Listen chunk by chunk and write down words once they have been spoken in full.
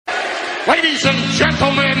Ladies and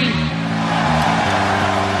gentlemen,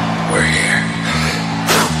 we're here.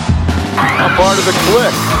 I'm part of the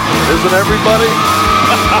clique, isn't everybody?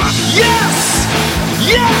 Yes!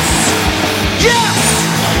 Yes! Yes!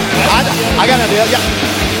 I got an idea, yeah.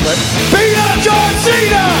 Beat up John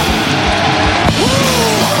Cena!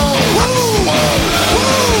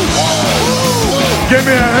 Give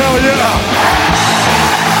me a hell yeah!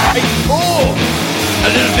 Oh, a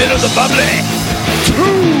little bit of the bubbly.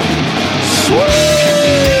 Too sweet!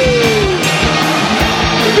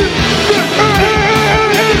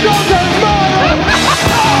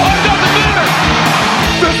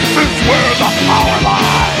 This is where the power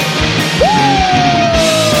lies!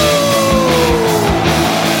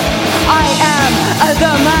 I am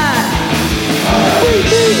the man. We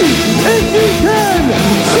need if we can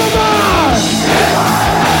survive.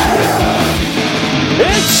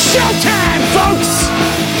 It's showtime, folks!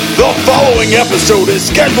 The following episode is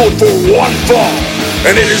scheduled for one fall,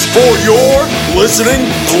 and it is for your listening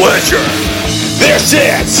pleasure. This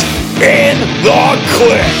is In the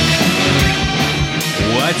Clique.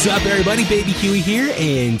 What's up, everybody? Baby Huey here,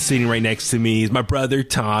 and sitting right next to me is my brother,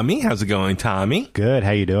 Tommy. How's it going, Tommy? Good.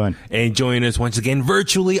 How you doing? And joining us once again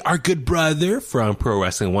virtually, our good brother from Pro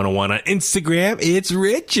Wrestling 101 on Instagram. It's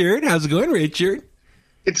Richard. How's it going, Richard?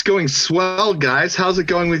 It's going swell, guys. How's it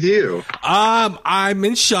going with you? I'm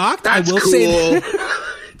in shock. That's I will cool. say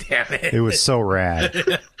that. Damn it. It was so rad.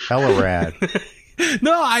 Hella rad.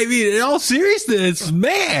 No, I mean, in all seriousness,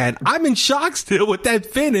 man, I'm in shock still with that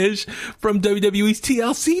finish from WWE's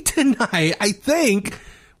TLC tonight. I think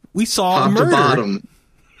we saw Top a murder. to bottom.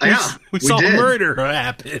 Yeah, We saw did. a murder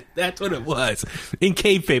happen. That's what it was. In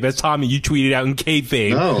kayfabe, as Tommy, you tweeted out in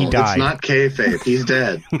kayfabe. No, He died. it's not kayfabe. He's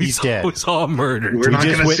dead. He's dead. We saw a murder. We're not We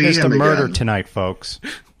just going to see witnessed a him murder again. tonight, folks.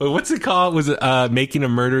 Wait, what's it called? Was it Making a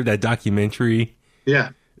Murder, that documentary? Yeah.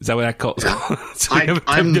 Is that what that called? So we have a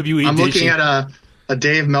I'm WWE looking edition. at a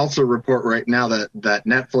Dave Meltzer report right now that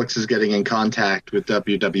Netflix is getting in contact with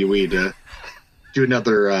WWE to do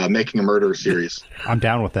another Making a Murder series. I'm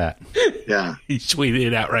down with that. Yeah. He's tweeting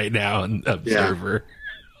it out right now on Observer.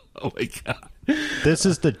 Oh, my God. This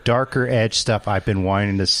is the darker edge stuff I've been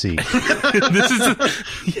wanting to see. This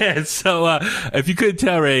is so if you couldn't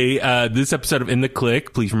tell, Ray, this episode of In the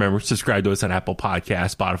Clique, please remember, subscribe to us on Apple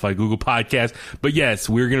Podcasts, Spotify, Google Podcasts. But yes,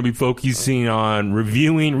 we're going to be focusing on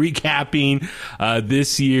reviewing, recapping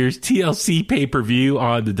this year's TLC pay-per-view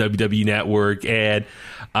on the WWE Network. And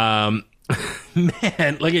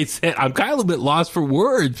man, like I said, I'm kind of a little bit lost for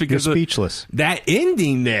words You're because of speechless. that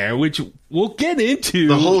ending there, which we'll get into.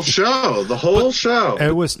 The whole show.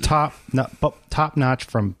 It was top notch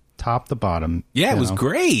from top to bottom. Yeah, it you was know.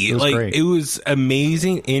 great. It was great. It was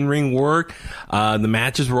amazing in-ring work. The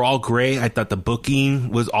matches were all great. I thought the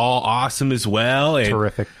booking was all awesome as well. And,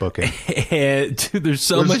 Terrific booking. and dude, there's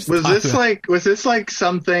so much. to Was talk this about. was this like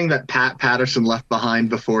something that Pat Patterson left behind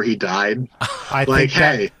before he died? I Like, think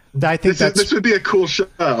that, hey, I think this would be a cool show.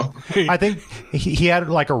 I think he had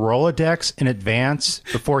like a Rolodex in advance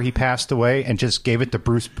before he passed away and just gave it to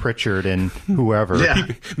Bruce Pritchard and whoever. Yeah.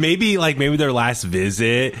 Maybe their last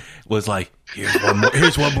visit was like,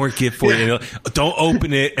 here's one more gift for you. Don't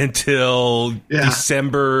open it until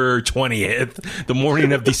December 20th, the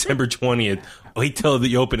morning of December 20th. Wait till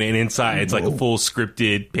you open it inside. It's like a full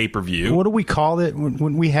scripted pay-per-view. What do we call it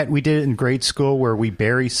when we did it in grade school where we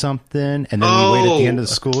bury something and then we wait at the end of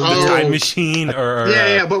the school The year? time machine or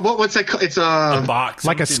But what's that called? It's a box.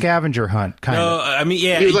 Like a something. scavenger hunt, kind No, of. I mean,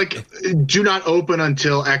 yeah. He was like, do not open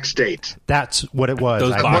until X date. That's what it was.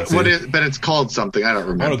 Those boxes. But it's called something. I don't Oh,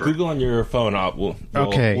 remember. Google on your phone.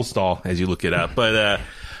 We'll stall as you look it up. But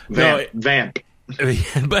Vamp.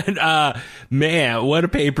 But man, what a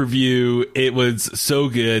pay-per-view. It was so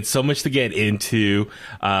good, so much to get into.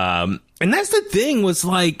 And that's the thing, was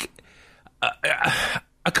like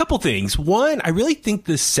a couple things. One, I really think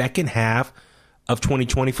the second half of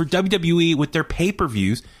 2020 for WWE with their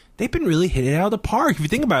pay-per-views, they've been really hitting it out of the park. If you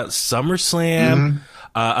think about SummerSlam,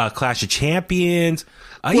 Clash of Champions,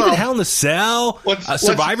 even Hell in a Cell,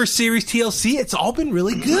 Survivor Series, TLC, it's all been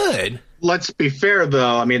really good. Let's be fair,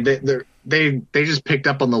 though. I mean, they just picked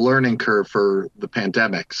up on the learning curve for the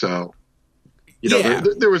pandemic, so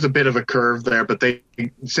there was a bit of a curve there. But they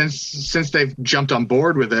since they've jumped on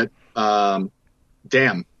board with it,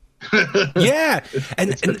 damn. Yeah,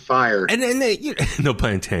 it's been fire. And they, no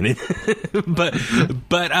pun intended. but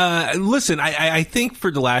listen, I think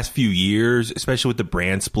for the last few years, especially with the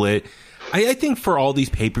brand split, I think for all these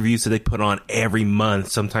pay-per-views that they put on every month,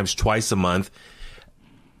 sometimes twice a month,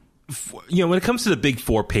 when it comes to the big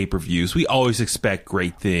four pay-per-views, we always expect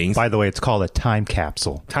great things. By the way, it's called a time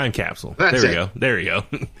capsule. Time capsule. That's there we go.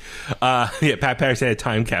 Yeah, Pat Patterson had a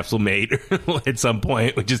time capsule made at some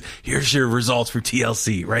point, which is, here's your results for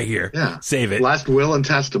TLC right here. Yeah. Save it. Last will and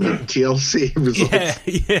testament, TLC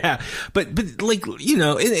results. Yeah. But like,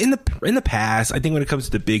 in the past, I think when it comes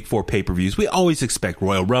to the big four pay-per-views, we always expect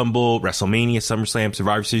Royal Rumble, WrestleMania, SummerSlam,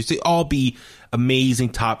 Survivor Series to all be amazing,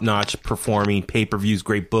 top-notch performing pay-per-views,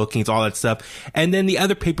 great bookings, all that stuff. And then the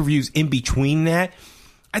other pay-per-views in between that,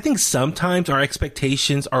 I think sometimes our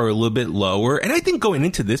expectations are a little bit lower. And I think going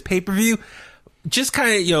into this pay-per-view, just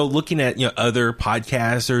kind of, looking at, other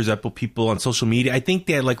podcasters, Apple people on social media, I think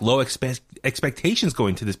they had like low expectations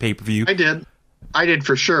going to this pay-per-view. I did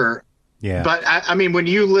for sure. Yeah. But I mean, when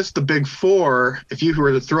you list the big four, if you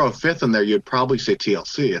were to throw a fifth in there, you'd probably say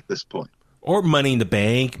TLC at this point. Or Money in the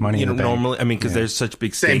Bank. Normally, I mean, because there's such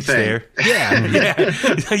big stakes there. Yeah,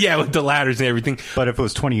 with the ladders and everything. But if it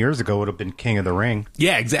was 20 years ago, it would have been King of the Ring.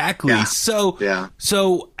 Yeah, exactly. Yeah.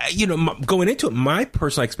 So going into it, my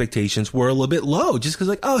personal expectations were a little bit low, just because,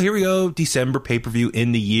 like, oh, here we go, December pay-per-view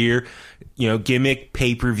in the year, gimmick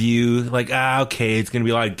pay-per-view. Like, okay, it's going to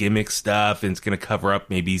be a lot of gimmick stuff, and it's going to cover up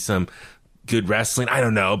maybe some good wrestling. I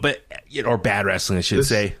don't know, but or bad wrestling, I should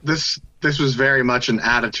say. This was very much an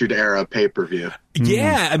Attitude Era pay-per-view.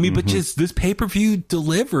 Yeah, I mean, but just this pay-per-view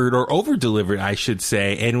delivered, or over-delivered, I should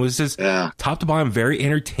say, and was just top to bottom very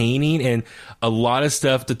entertaining and a lot of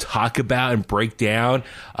stuff to talk about and break down.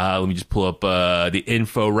 Let me just pull up the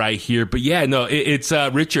info right here. But yeah, no, it's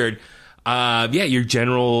Richard. Your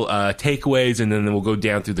general takeaways, and then we'll go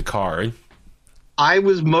down through the card. I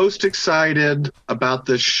was most excited about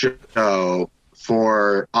this show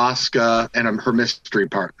for Asuka and her mystery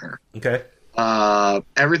partner. Okay.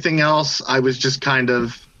 Everything else, I was just kind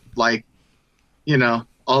of like,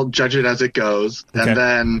 I'll judge it as it goes. Okay. And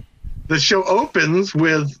then the show opens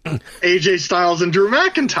with AJ Styles and Drew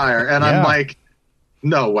McIntyre. And I'm like,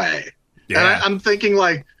 no way. Yeah. And I'm thinking,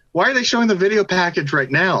 like, why are they showing the video package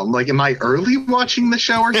right now? I'm like, am I early watching the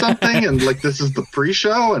show or something? And like, this is the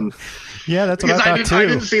pre-show? And yeah, that's what I thought too. I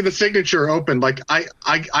didn't see the signature open. Like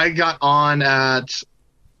I got on at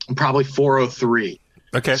probably 4:03.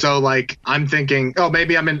 Okay. So like I'm thinking, oh,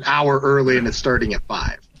 maybe I'm an hour early and it's starting at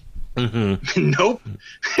 5. Mm-hmm. Nope.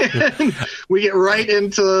 We get right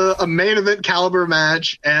into a main event caliber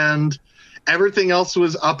match, and everything else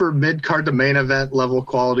was upper mid card to main event level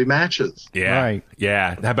quality matches. Yeah. Right.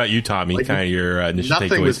 Yeah. How about you, Tommy? Like, kind of your initial takeaways?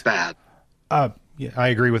 Nothing was bad. Yeah, I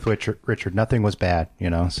agree with Richard. Nothing was bad,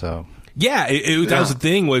 so. Yeah, that was the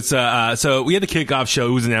thing. Was so we had the kickoff show.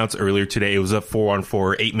 It was announced earlier today. It was a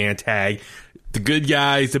 4-on-4 8-man tag. The good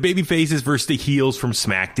guys, the baby faces versus the heels from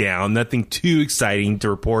SmackDown. Nothing too exciting to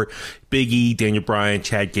report. Big E, Daniel Bryan,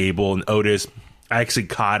 Chad Gable, and Otis. I actually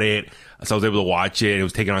caught it, so I was able to watch it. It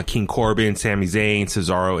was taking on King Corbin, Sami Zayn,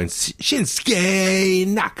 Cesaro, and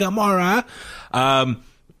Shinsuke Nakamura.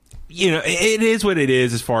 It is what it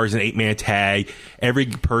is as far as an 8-man tag. Every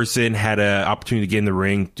person had an opportunity to get in the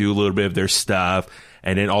ring, do a little bit of their stuff.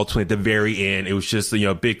 And then ultimately at the very end, it was just,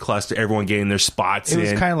 big cluster, everyone getting their spots in. It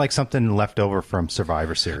was kind of like something left over from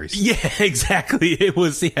Survivor Series. Yeah, exactly. It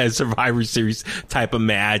was a Survivor Series type of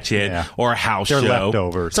match or a house show.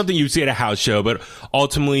 Leftovers. Something you'd see at a house show. But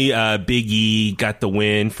ultimately, Big E got the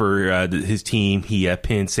win for his team. He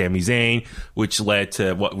pinned Sami Zayn, which led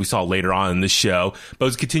to what we saw later on in the show. But it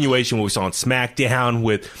was a continuation of what we saw on SmackDown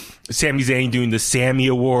with Sami Zayn doing the Sammy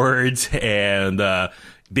Awards, and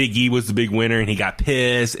Big E was the big winner, and he got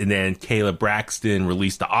pissed. And then Kayla Braxton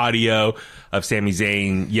released the audio of Sami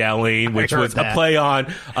Zayn yelling, which was a play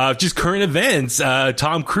on just current events.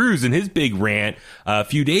 Tom Cruise and his big rant a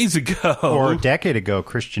few days ago. Or a decade ago,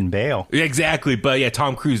 Christian Bale. Exactly. But yeah,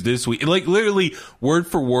 Tom Cruise this week, like literally word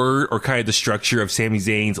for word, or kind of the structure of Sami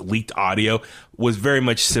Zayn's leaked audio was very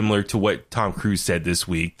much similar to what Tom Cruise said this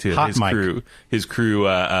week to his crew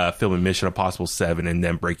filming Mission Impossible 7 and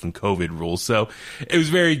then breaking COVID rules. So it was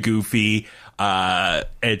very goofy.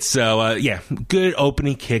 And so, good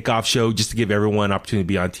opening kickoff show just to give everyone an opportunity to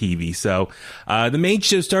be on TV. So, the main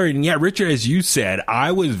show started, and Richard, as you said,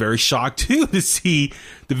 I was very shocked too to see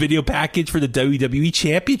the video package for the WWE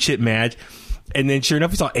Championship match. And then sure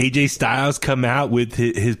enough, we saw AJ Styles come out with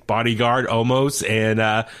his bodyguard almost,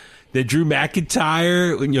 and, then Drew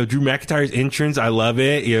McIntyre, Drew McIntyre's entrance, I love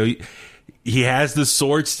it. He has the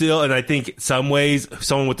sword still, and I think some ways,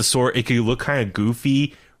 someone with the sword, it could look kind of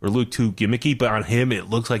goofy or look too gimmicky, but on him, it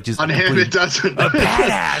looks like just on him it doesn't. A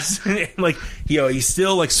badass. Like, he's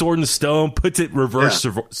still like Sword in Stone, puts it reverse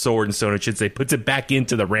Sword in Stone, I should say, puts it back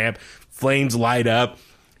into the ramp, flames light up.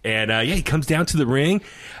 And he comes down to the ring,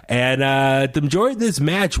 and the majority of this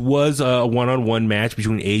match was a one-on-one match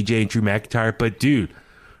between AJ and Drew McIntyre. But dude,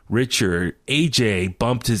 Richard, AJ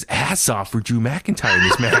bumped his ass off for Drew McIntyre in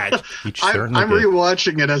this match. I'm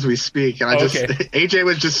rewatching it as we speak, and AJ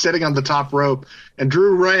was just sitting on the top rope, and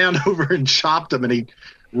Drew ran over and chopped him, and he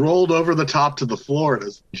rolled over the top to the floor. It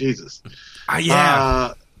was Jesus.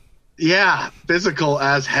 Physical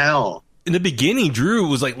as hell. In the beginning, Drew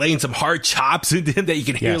was like laying some hard chops into him that you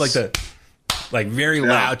can hear like very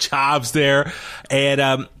loud chops there.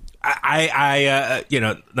 And I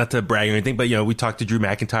not to brag or anything, but we talked to Drew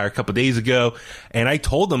McIntyre a couple of days ago, and I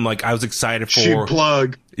told him like I was excited for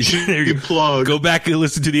plug. Go back and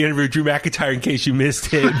listen to the interview with Drew McIntyre in case you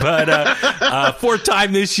missed it. But fourth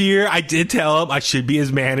time this year, I did tell him I should be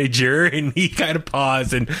his manager, and he kind of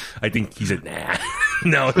paused, and I think he said, "Nah,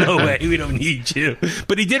 no way, we don't need you."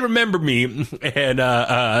 But he did remember me, and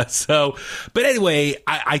But anyway,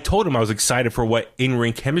 I told him I was excited for what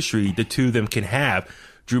in-ring chemistry the two of them can have.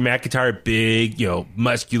 Drew McIntyre, big,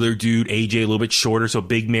 muscular dude. AJ, a little bit shorter, so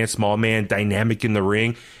big man, small man, dynamic in the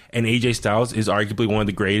ring. And AJ Styles is arguably one of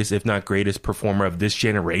the greatest, if not greatest, performer of this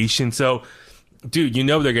generation. So, dude, they're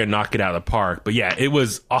going to knock it out of the park. But yeah, it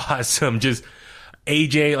was awesome. Just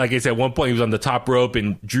AJ, like I said, at one point he was on the top rope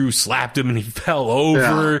and Drew slapped him and he fell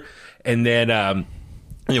over. Yeah. And then,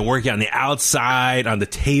 working on the outside, on the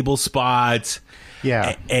table spots.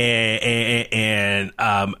 Yeah. And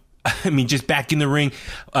just back in the ring,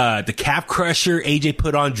 the calf crusher AJ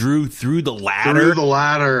put on Drew through the ladder.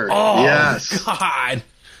 Oh, yes. God.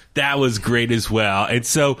 That was great as well. And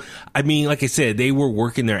so, like I said, they were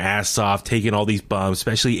working their ass off, taking all these bumps,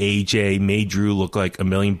 especially AJ, made Drew look like $1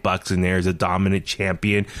 million in there as a dominant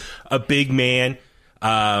champion. A big man.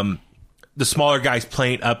 The smaller guys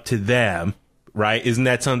playing up to them. Right? Isn't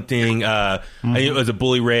that something, I think it was a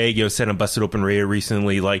Bully Ray, said on Busted Open Radio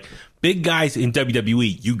recently, like, big guys in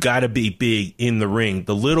WWE, you gotta be big in the ring.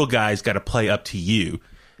 The little guys gotta play up to you.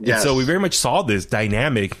 Yes. And so we very much saw this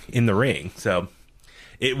dynamic in the ring. So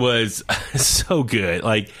it was so good.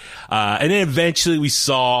 Like, and then eventually we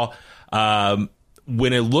saw,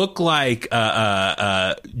 when it looked like,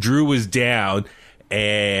 Drew was down,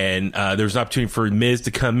 and there was an opportunity for Miz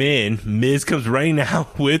to come in. Miz comes running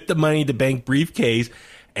out with the Money in the Bank briefcase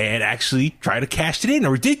and actually tried to cash it in,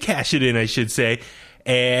 or did cash it in, I should say.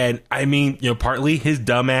 And partly his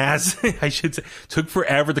dumbass, I should say, took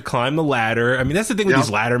forever to climb the ladder. That's the thing with these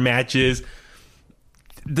ladder matches.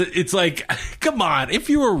 It's like, come on, if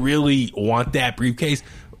you really want that briefcase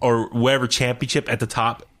or whatever championship at the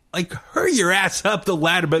top, like, hurry your ass up the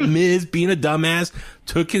ladder. But Miz, being a dumbass,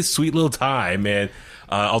 took his sweet little time. And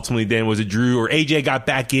ultimately then was it Drew or AJ got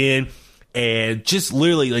back in. And just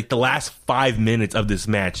literally, like, the last 5 minutes of this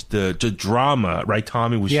match, the drama, right,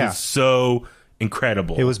 Tommy, was just so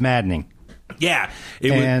incredible. It was maddening. Yeah.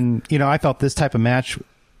 I felt this type of match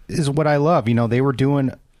is what I love. They were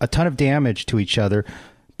doing a ton of damage to each other,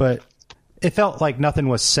 but it felt like nothing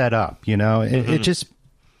was set up, It just...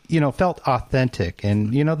 felt authentic,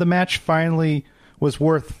 and the match finally was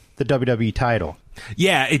worth the WWE title.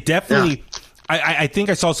 Yeah, it definitely. Yeah. I think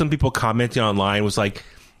I saw some people commenting online was like,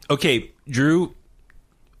 okay, Drew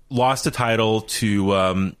lost the title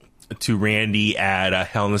to Randy at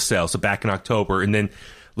Hell in a Cell, so back in October, and then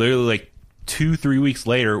literally like 2-3 weeks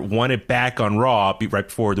later won it back on Raw right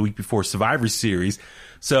before the week before Survivor Series.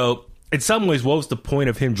 So in some ways, what was the point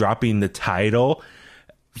of him dropping the title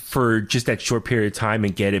for just that short period of time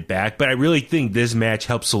and get it back? But I really think this match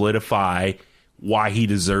helped solidify why he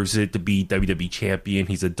deserves it to be WWE champion.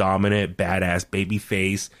 He's a dominant, badass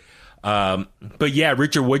babyface. But yeah,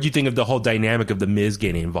 Richard, what do you think of the whole dynamic of the Miz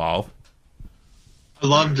getting involved? I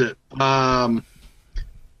loved it.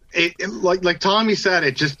 Like Tommy said,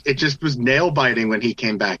 it just was nail biting when he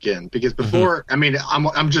came back in, because before,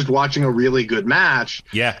 I'm just watching a really good match.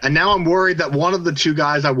 Yeah. And now I'm worried that one of the two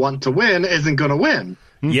guys I want to win isn't going to win.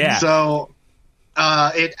 Yeah. So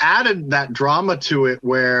it added that drama to it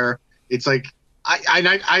where it's like,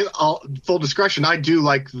 I full discretion, I do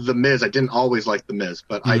like The Miz. I didn't always like The Miz,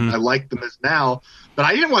 but I like The Miz now. But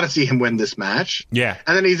I didn't want to see him win this match. Yeah.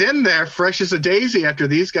 And then he's in there fresh as a daisy after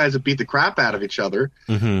these guys have beat the crap out of each other.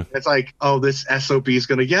 Mm-hmm. It's like, oh, this SOB is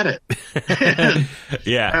going to get it.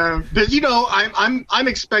 Yeah. But I'm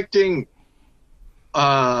expecting.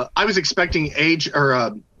 I was expecting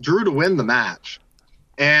Drew to win the match,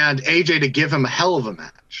 and AJ to give him a hell of a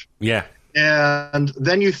match. Yeah. And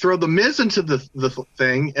then you throw the Miz into the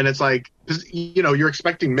thing, and it's like, you're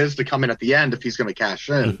expecting Miz to come in at the end if he's going to cash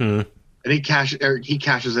in, and he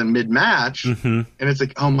cashes in mid match, and it's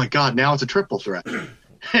like, oh my god, now it's a triple threat.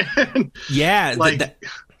 Yeah, like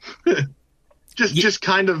just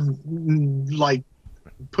kind of like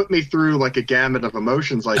put me through like a gamut of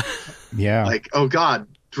emotions. Like, like, oh God,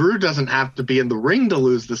 Drew doesn't have to be in the ring to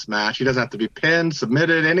lose this match. He doesn't have to be pinned,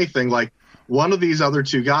 submitted, anything. Like, one of these other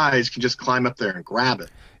two guys can just climb up there and grab it.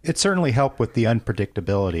 It certainly helped with the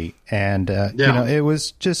unpredictability. And, you know, it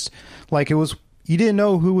was just like you didn't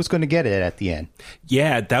know who was going to get it at the end.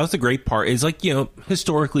 Yeah, that was the great part. Is like, you know,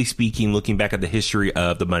 historically speaking, looking back at the history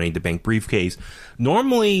of the Money in the Bank briefcase,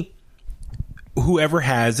 normally whoever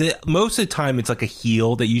has it, most of the time it's like a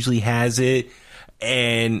heel that usually has it,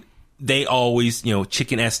 and they always, you know,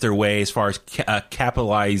 chicken-S their way as far as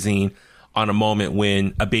capitalizing on a moment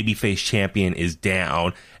when a babyface champion is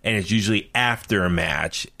down, and it's usually after a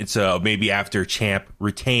match. And so maybe after champ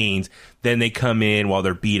retains, then they come in while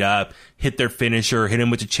they're beat up, hit their finisher, hit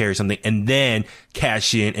him with a chair or something, and then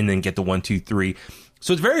cash in and then get the 1, 2, 3.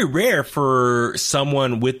 So it's very rare for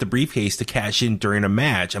someone with the briefcase to cash in during a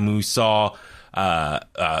match. I mean, we saw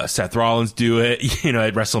Seth Rollins do it, you know,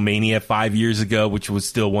 at WrestleMania 5 years ago, which was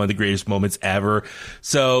still one of the greatest moments ever.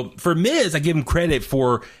 So for Miz, I give him credit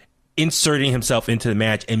for inserting himself into the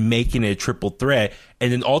match and making it a triple threat.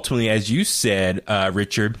 And then ultimately, as you said,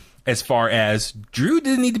 Richard, as far as Drew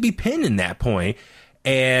didn't need to be pinned in that point.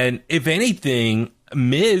 And if anything,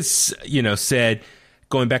 Miz, you know, said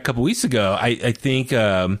going back a couple weeks ago, I think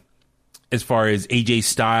as far as AJ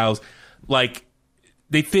Styles, like,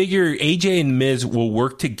 they figure AJ and Miz will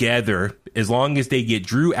work together as long as they get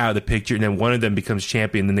Drew out of the picture, and then one of them becomes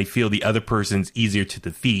champion, then they feel the other person's easier to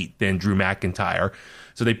defeat than Drew McIntyre.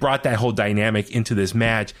 So they brought that whole dynamic into this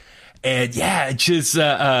match. And yeah, it's just,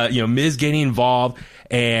 you know, Miz getting involved.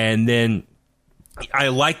 And then I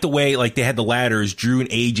like the way, like, they had the ladders. Drew and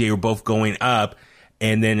AJ were both going up.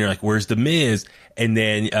 And then you're like, where's the Miz? And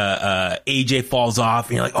then AJ falls off,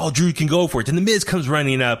 and you're like, oh, Drew can go for it. And the Miz comes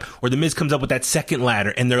running up, or the Miz comes up with that second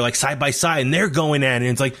ladder, and they're like side by side, and they're going at it.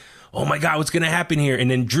 And it's like, oh my God, what's going to happen here?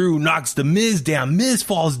 And then Drew knocks the Miz down. Miz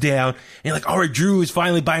falls down, and you're like, all right, Drew is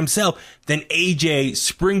finally by himself. Then AJ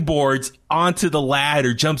springboards onto the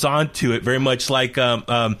ladder, jumps onto it, very much like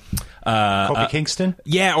Kofi Kingston?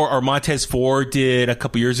 Yeah, or Montez Ford did a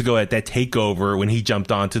couple years ago at that takeover when he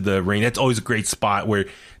jumped onto the ring. That's always a great spot where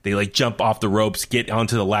they like jump off the ropes, get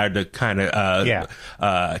onto the ladder to kind of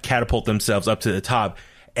catapult themselves up to the top.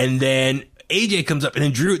 And then AJ comes up, and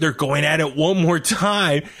then Drew, they're going at it one more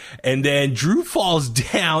time, and then Drew falls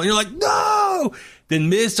down, and you're like, no! Then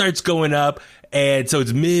Miz starts going up, and so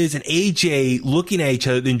it's Miz and AJ looking at each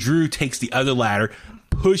other. Then Drew takes the other ladder,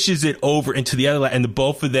 pushes it over into the other ladder, and the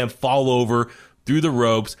both of them fall over through the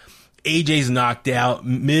ropes. AJ's knocked out.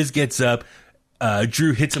 Miz gets up.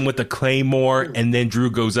 Drew hits him with a Claymore, and then Drew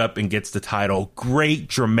goes up and gets the title. Great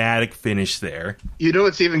dramatic finish there. You know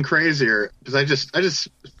what's even crazier? Because I just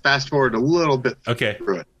fast forward a little bit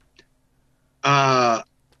through it.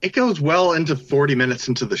 It goes well into 40 minutes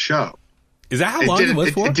into the show. Is that how long it was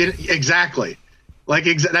for? It didn't exactly. Like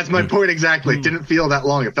that's my point exactly. It didn't feel that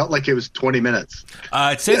long. It felt like it was 20 minutes.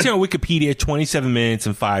 It says here on Wikipedia 27 minutes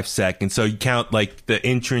and 5 seconds. So you count like the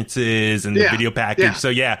entrances and the video package. Yeah. So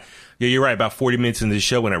yeah, you're right. About 40 minutes into the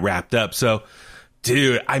show when it wrapped up. So,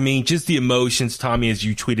 dude, I mean, just the emotions, Tommy, as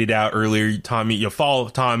you tweeted out earlier. Tommy, you follow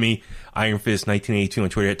Tommy Iron Fist 1982 on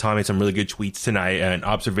Twitter. Tommy had some really good tweets tonight and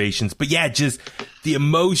observations. But yeah, just the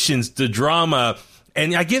emotions, the drama.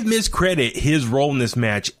 And I give Miz credit. His role in this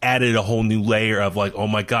match added a whole new layer of like, oh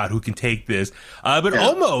my God, who can take this?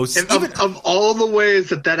 Almost. Of all the ways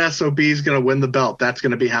that SOB is going to win the belt, that's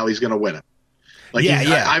going to be how he's going to win it. Like,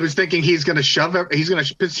 I was thinking he's going to shove it.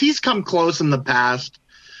 Because he's come close in the past,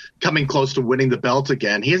 coming close to winning the belt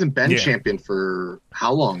again. He hasn't been champion for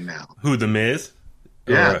how long now? Who, the Miz?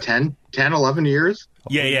 Yeah, 10, 11 years.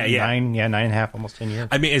 Yeah. 9.5, almost 10 years.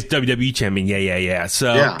 I mean, it's WWE champion. Yeah.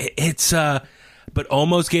 So it's but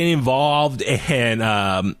almost getting involved,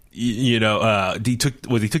 and he took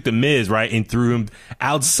the Miz, right, and threw him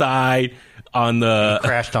outside on the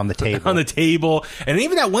crashed on the table. And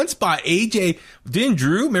even that one spot, AJ didn't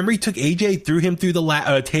Drew remember he took AJ, threw him through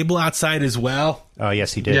the table outside as well. Oh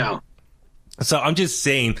yes, he did. Yeah. So I'm just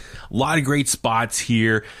saying, a lot of great spots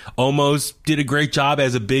here. Almost did a great job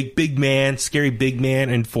as a big man, scary big man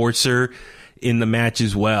enforcer in the match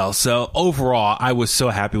as well. So overall, I was so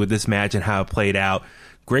happy with this match and how it played out.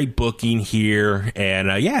 Great booking here. And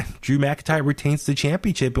Drew McIntyre retains the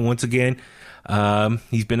championship. And once again,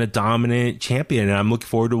 he's been a dominant champion. And I'm looking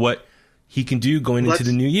forward to what he can do going into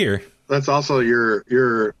the new year. That's also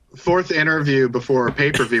your fourth interview before a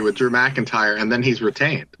pay-per-view with Drew McIntyre, and then he's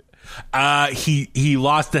retained. He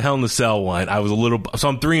lost the Hell in the Cell one. I was a little, so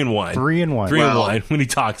I'm 3-1. 3-1. 3-1 when he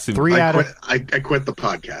talks to me. I quit the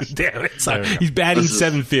podcast. Damn it! Sorry. He's batting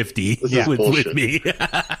 750 with me.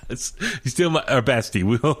 He's still our bestie.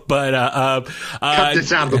 But cut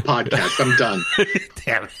this out of the podcast. I'm done.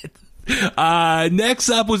 Damn it. Next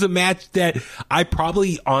up was a match that I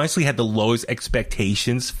probably honestly had the lowest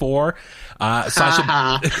expectations for. Sasha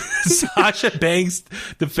Banks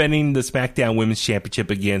defending the SmackDown Women's Championship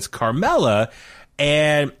against Carmella.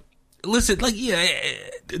 And listen,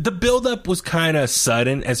 the buildup was kind of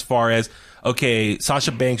sudden as far as, okay,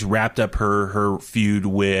 Sasha Banks wrapped up her feud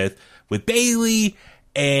with Bayley,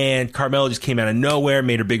 and Carmella just came out of nowhere,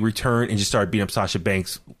 made her big return, and just started beating up Sasha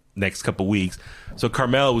Banks next couple weeks. So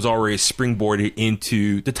Carmella was already springboarded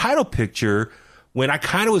into the title picture when I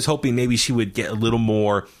kind of was hoping maybe she would get a little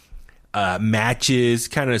more matches,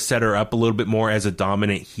 kind of set her up a little bit more as a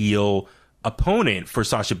dominant heel opponent for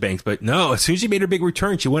Sasha Banks. But no, as soon as she made her big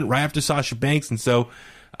return, she went right after Sasha Banks. And so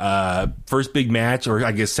first big match, or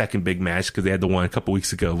I guess second big match, because they had the one a couple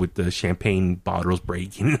weeks ago with the champagne bottles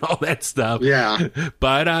breaking and all that stuff. Yeah.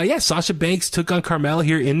 But Sasha Banks took on Carmella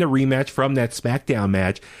here in the rematch from that SmackDown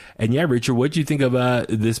match. And yeah, Richard, what did you think of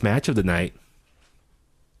this match of the night?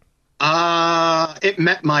 It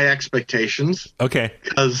met my expectations. Okay.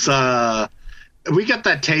 Because we got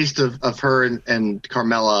that taste of her and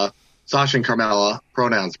Carmella, Sasha and Carmella,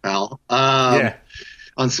 pronouns, pal, on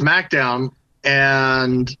SmackDown.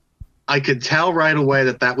 And I could tell right away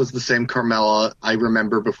that was the same Carmella I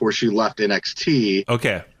remember before she left NXT.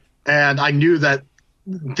 Okay. And I knew that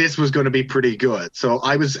this was going to be pretty good. So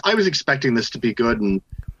I was expecting this to be good, and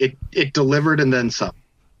it delivered and then some.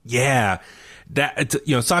 Yeah.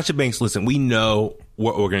 Sasha Banks, listen, we know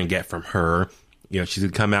what we're going to get from her. She's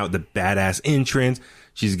going to come out with a badass entrance.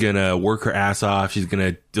 She's going to work her ass off. She's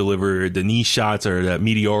going to deliver the knee shots or the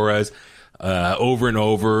Meteoras over and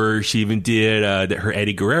over. She even did her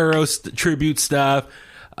Eddie Guerrero tribute stuff,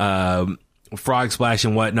 frog splash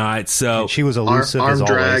and whatnot. So and she was elusive arm as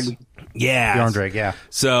drag. always. Yeah. The arm drag, yeah.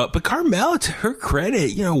 So, but Carmella, to her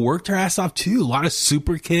credit, worked her ass off too. A lot of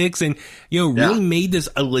super kicks and, really made this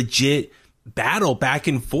a legit battle back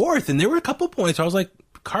and forth. And there were a couple points where I was like,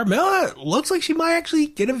 Carmella looks like she might actually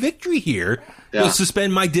get a victory here. Yeah.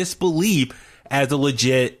 Suspend my disbelief as a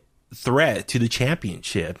legit threat to the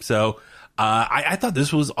championship. So I thought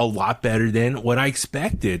this was a lot better than what I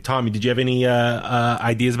expected. Tommy, did you have any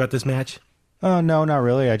ideas about this match? No, not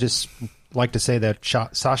really. I just like to say that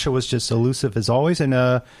Sasha was just elusive as always, and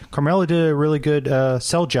Carmella did a really good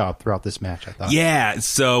sell job throughout this match, I thought. Yeah,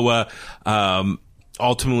 so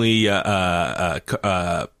ultimately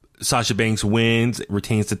Sasha Banks wins,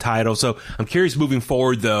 retains the title. So I'm curious moving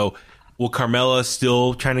forward, though, will Carmella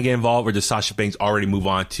still trying to get involved, or does Sasha Banks already move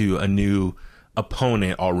on to a new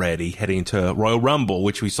opponent already heading into Royal Rumble,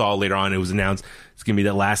 which we saw later on? It was announced it's going to be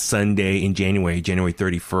that last Sunday in January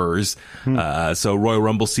 31st. So Royal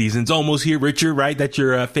Rumble season's almost here. Richard, right? That's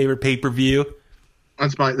your favorite pay-per-view?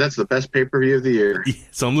 That's the best pay-per-view of the year.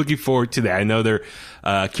 So I'm looking forward to that. I know they're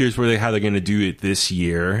curious how they're going to do it this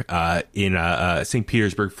year in St.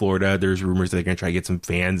 Petersburg, Florida. There's rumors that they're going to try to get some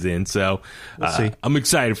fans in. So we'll see. I'm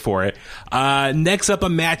excited for it. Next up, a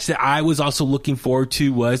match that I was also looking forward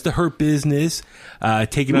to was the Hurt Business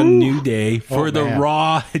taking on New Day for the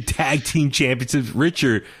Raw Tag Team Championships.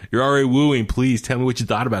 Richard, you're already wooing. Please tell me what you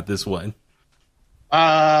thought about this one.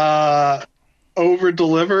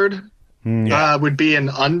 Over-delivered. Would be an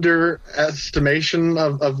underestimation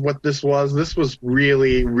of what this was. This was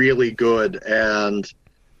really, really good. And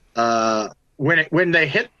when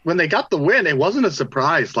they got the win, it wasn't a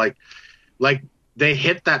surprise. Like they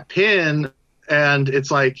hit that pin, and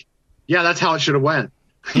it's like, yeah, that's how it should have went.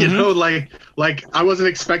 Mm-hmm. Like I wasn't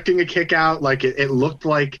expecting a kick out. Like it looked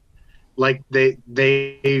like they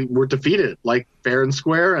were defeated, like fair and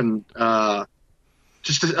square, and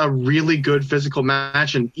just a really good physical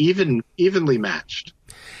match, and evenly matched.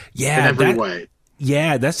 Yeah, in every way.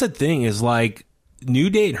 Yeah, that's the thing, is like New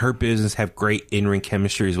Day and Hurt Business have great in-ring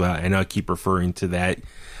chemistry as well. I know I keep referring to that,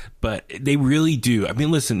 but they really do. I mean,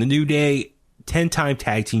 listen, the New Day, 10-time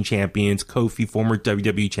tag team champions, Kofi, former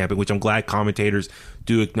WWE champion, which I'm glad commentators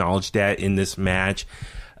do acknowledge that in this match.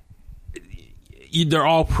 They're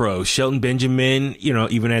all pros. Shelton Benjamin,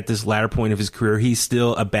 even at this latter point of his career, he's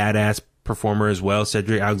still a badass performer as well,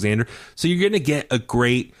 Cedric Alexander. So you're going to get a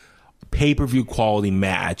great pay-per-view quality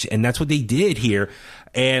match, and that's what they did here.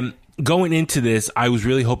 And going into this, I was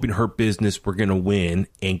really hoping Hurt Business were going to win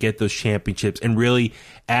and get those championships and really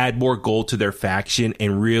add more gold to their faction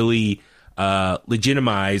and really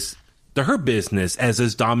legitimize the Hurt Business as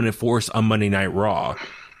this dominant force on Monday Night Raw.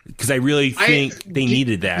 because I really think they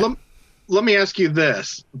needed that. Let me ask you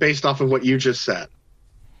this, based off of what you just said.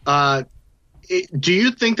 Do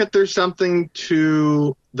you think that there's something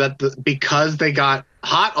to that because they got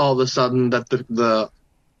hot all of a sudden that the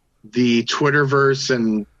Twitterverse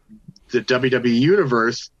and the WWE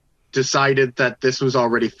universe decided that this was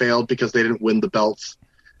already failed because they didn't win the belts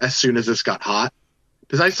as soon as this got hot?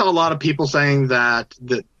 Because I saw a lot of people saying that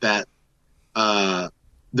they're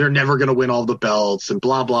never going to win all the belts and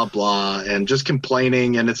blah blah blah and just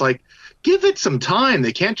complaining, and it's like, give it some time.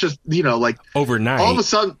 They can't just, overnight. All of a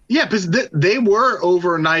sudden, yeah, because they were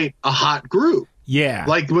overnight a hot group. Yeah.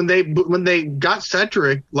 Like when they got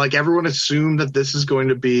Cedric, like everyone assumed that this is going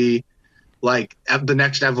to be like the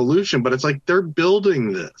next evolution, but it's like they're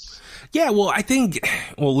building this. Yeah, well,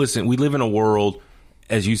 listen, we live in a world,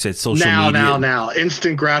 as you said, social media. Now,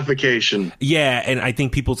 instant gratification. Yeah, and I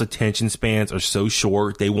think people's attention spans are so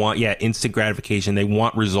short. They want, instant gratification. They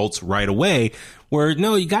want results right away. Where,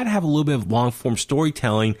 no, you got to have a little bit of long-form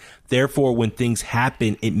storytelling. Therefore, when things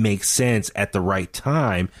happen, it makes sense at the right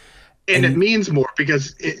time. And it means more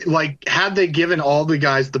because, had they given all the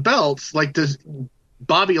guys the belts,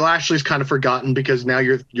 Bobby Lashley's kind of forgotten because now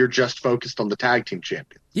you're just focused on the tag team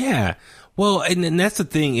champions. Yeah. Well, and that's the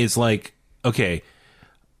thing is okay.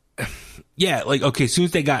 Yeah, as soon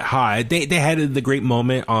as they got hot, they had the great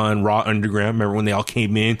moment on Raw Underground. Remember when they all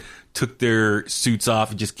came in, took their suits off,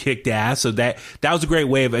 and just kicked ass? So that was a great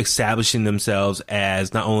way of establishing themselves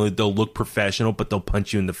as not only they'll look professional, but they'll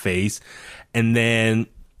punch you in the face. And then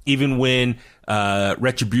even when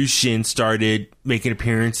Retribution started making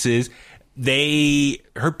appearances,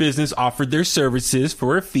 Hurt Business offered their services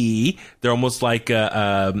for a fee. They're almost like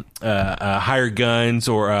hired guns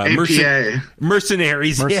or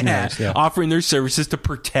mercenaries, yeah, offering their services to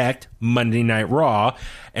protect Monday Night Raw.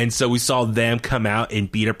 And so we saw them come out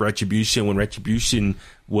and beat up Retribution when Retribution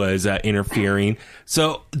was interfering.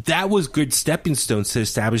 So that was good stepping stones to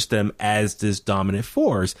establish them as this dominant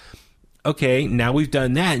force. Okay, now we've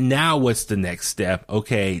done that. Now what's the next step?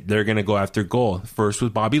 Okay, they're going to go after gold. First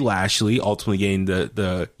was Bobby Lashley, ultimately getting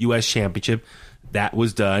the U.S. Championship. That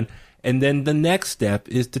was done. And then the next step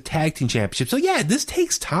is the Tag Team Championship. So, yeah, this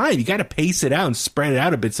takes time. You got to pace it out and spread it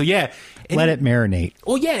out a bit. So, yeah. Let it marinate.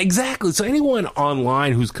 Well, yeah, exactly. So anyone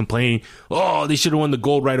online who's complaining, oh, they should have won the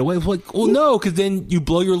gold right away. Like, well, no, because then you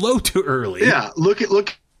blow your load too early. Yeah, look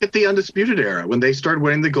at the Undisputed Era. When they started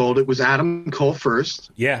winning the gold, it was Adam Cole first.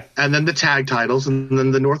 Yeah. And then the tag titles and then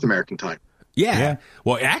the North American title. Yeah.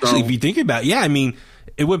 Well, actually, if you think about it,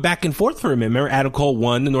 it went back and forth for a minute. Remember, Adam Cole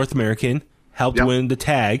won the North American, helped win the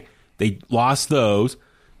tag. They lost those.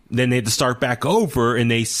 Then they had to start back over, and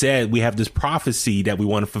they said, we have this prophecy that we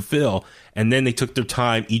want to fulfill. And then they took their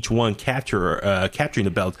time, each one capturing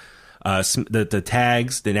the belt. The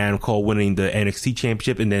tags, then Adam Cole winning the NXT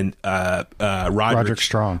championship, and then Roderick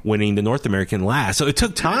Strong winning the North American last. So it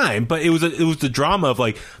took time, but it was the drama of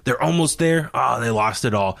they're almost there. Oh, they lost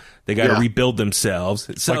it all. They got to rebuild themselves.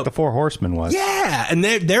 So, like the Four Horsemen was. Yeah, and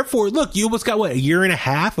therefore, look, you almost got a year and a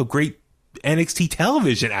half of great NXT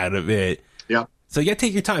television out of it. Yeah. So you got to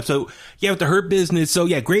take your time. So with the Hurt Business. So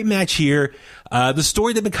great match here. The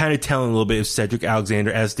story they've been kind of telling a little bit of Cedric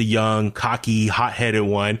Alexander as the young, cocky, hot-headed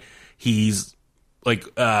one. He's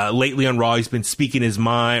lately on Raw, he's been speaking his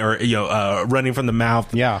mind or, running from the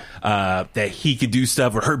mouth. Yeah. That he could do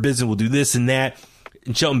stuff or Hurt Business will do this and that.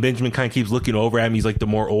 And Shelton Benjamin kind of keeps looking over at him. He's like the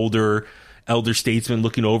more elder statesman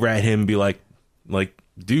looking over at him and be like,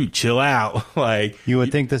 dude, chill out. You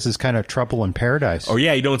would think this is kind of Trouble in Paradise. Or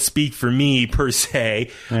you don't speak for me per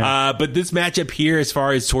se. Yeah. But this matchup here, as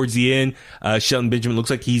far as towards the end, Shelton Benjamin looks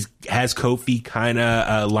like has Kofi kind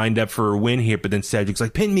of lined up for a win here, but then Cedric's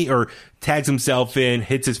like, pin me, or tags himself in,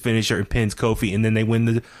 hits his finisher and pins Kofi, and then they win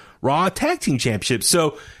the Raw Tag Team Championship.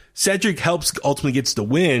 So Cedric ultimately gets the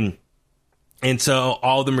win. And so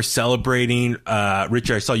all of them are celebrating.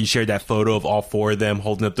 Richard, I saw you shared that photo of all four of them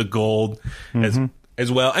holding up the gold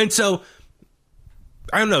as well. And so,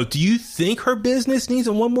 I don't know, do you think Her Business needs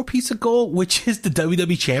one more piece of gold, which is the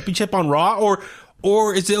WWE Championship on Raw?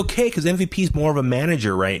 Or is it okay because MVP is more of a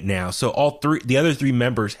manager right now? So the other three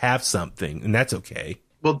members have something, and that's okay.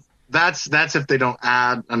 Well, that's if they don't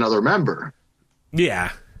add another member.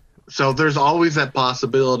 Yeah. So there's always that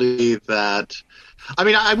possibility that,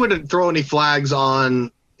 I wouldn't throw any flags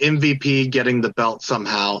on MVP getting the belt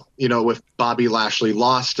somehow, if Bobby Lashley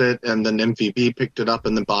lost it and then MVP picked it up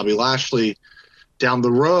and then Bobby Lashley down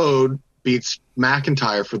the road beats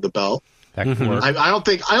McIntyre for the belt. That could work. I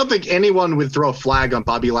don't think anyone would throw a flag on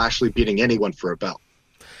Bobby Lashley beating anyone for a belt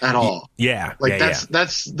at all. Yeah.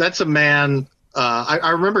 That's a man.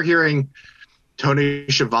 I remember hearing Tony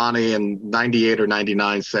Schiavone in 98 or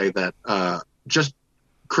 99 say that just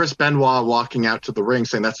Chris Benoit walking out to the ring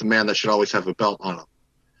saying that's the man that should always have a belt on him.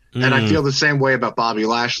 And I feel the same way about Bobby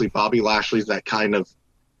Lashley. Bobby Lashley's that kind of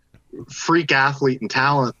freak athlete and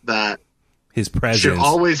talent that his presence should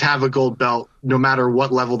always have a gold belt no matter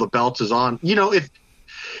what level the belt is on. You know,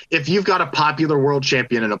 if you've got a popular world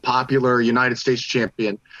champion and a popular United States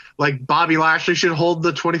champion, like Bobby Lashley should hold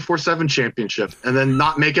the 24/7 championship and then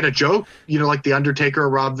not make it a joke, you know, like The Undertaker or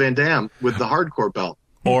Rob Van Dam with the hardcore belt.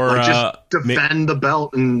 Or like just defend the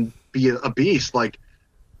belt and be a beast. Like,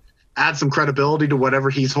 add some credibility to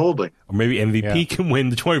whatever he's holding. Or maybe MVP can win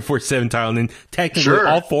the 24/7 title, and then technically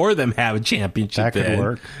all four of them have a championship. That could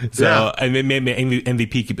work. So, and then maybe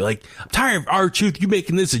MVP could be like, I'm tired of R-Truth, you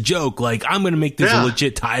making this a joke. Like, I'm going to make this a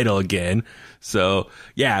legit title again. So,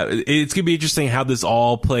 yeah, it's going to be interesting how this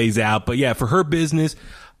all plays out. But, yeah, for her business,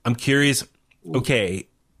 I'm curious. Okay,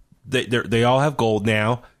 they all have gold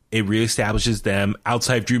now. It reestablishes them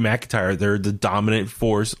outside of Drew McIntyre. They're the dominant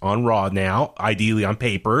force on Raw now, ideally on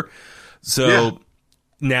paper. So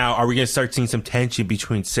now are we going to start seeing some tension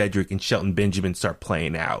between Cedric and Shelton Benjamin start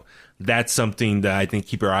playing out? That's something that I think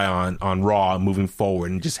keep your eye on Raw moving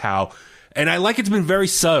forward, and just how, and I like it's been very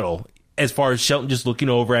subtle as far as Shelton just looking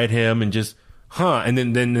over at him and just, and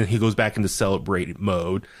then he goes back into celebrate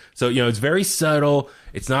mode. So, you know, it's very subtle.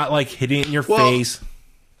 It's not like hitting it in your face.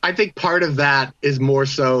 I think part of that is more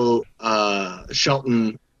so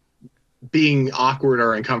Shelton being awkward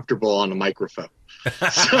or uncomfortable on a microphone.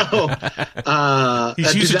 So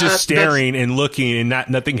he's used to just staring and looking and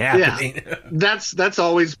nothing happening. Yeah, that's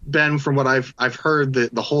always been, from what I've heard, the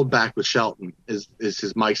holdback with Shelton is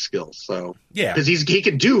his mic skills. So because he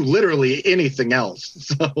can do literally anything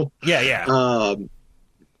else. So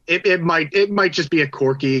it might just be a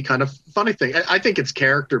quirky kind of funny thing. I think it's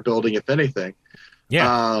character building, if anything.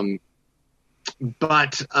 Yeah.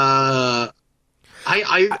 But I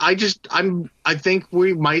think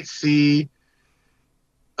we might see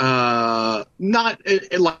not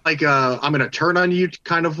like I'm going to turn on you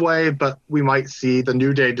kind of way, but we might see the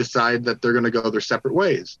New Day decide that they're going to go their separate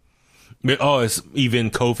ways. Oh, it's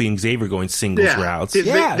even Kofi and Xavier going singles routes.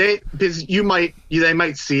 Because they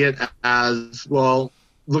might see it as, well,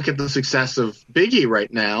 look at the success of Big E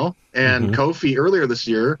right now and Kofi earlier this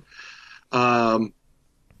year.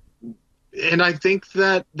 And I think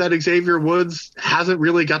that Xavier Woods hasn't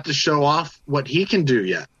really got to show off what he can do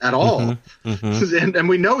yet at all. And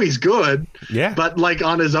we know he's good. Yeah. But like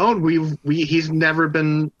on his own, he's never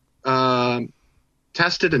been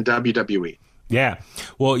tested in WWE. Yeah.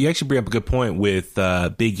 Well, you actually bring up a good point with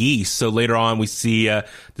Big E. So later on, we see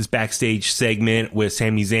this backstage segment with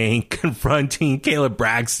Sami Zayn confronting Caleb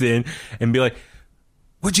Braxton and be like,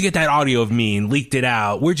 where'd you get that audio of me, and leaked it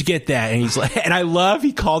out? Where'd you get that? And he's like, and I love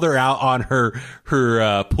he called her out on her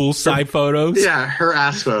poolside photos. Yeah, her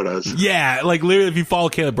ass photos. Yeah, like literally, if you follow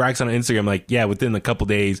Caleb Braxton on Instagram, like within a couple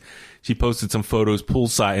days, she posted some photos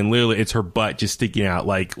poolside, and literally it's her butt just sticking out.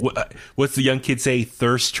 Like what's the young kid say?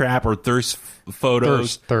 Thirst trap or thirst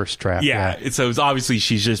photos? Thirst trap. Yeah. So it's obviously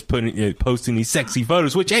she's just posting these sexy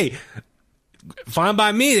photos, which fine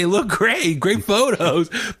by me. They look great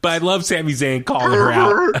photos. But I love Sami Zayn calling her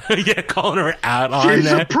out. Calling her out on She's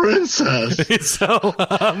that. She's a princess. So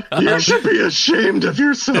you should be ashamed of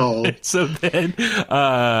yourself. So then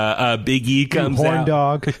Big E comes horn out.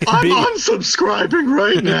 Dog. I'm unsubscribing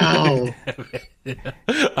right now.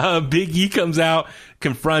 Big E comes out,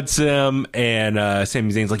 confronts him, and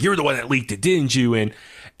Sami Zayn's like, "You're the one that leaked it, didn't you?" And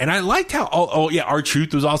I liked how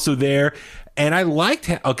R-Truth was also there. And I liked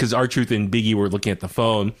how, because R-Truth and Big E were looking at the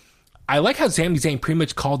phone, I like how Sami Zayn pretty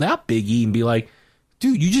much called out Big E and be like,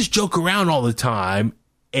 dude, you just joke around all the time.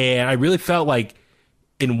 And I really felt like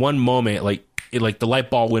in one moment, like the light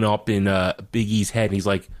bulb went up in Big E's head, and he's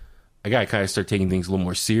like, I got to kind of start taking things a little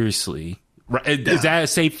more seriously. Right? Yeah. Is that a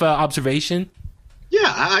safe observation?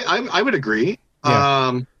 Yeah, I would agree.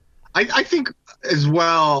 Yeah. I think as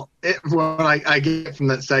well, what I get from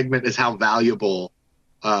that segment is how valuable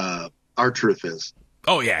R-Truth is.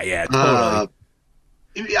 Oh yeah, totally.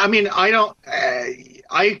 I mean, I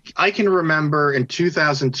can remember in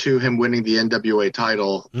 2002 him winning the NWA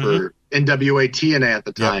title for NWA TNA at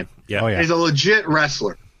the time. Yeah. Oh, yeah. He's a legit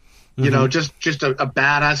wrestler. You know, just a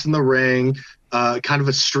badass in the ring, kind of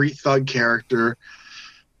a street thug character.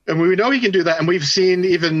 And we know he can do that. And we've seen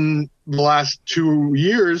even the last 2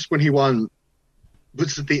 years when he won,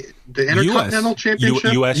 what's it, the Intercontinental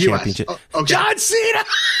Championship? U.S. Championship. Okay. John Cena!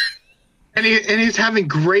 And he's having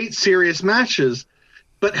great serious matches.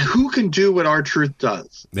 But who can do what R-Truth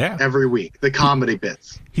does every week? The comedy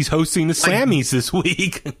bits. He's hosting the Slammies this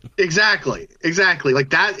week. Exactly.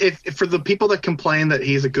 Like that. If for the people that complain that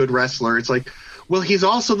he's a good wrestler, it's like, well, he's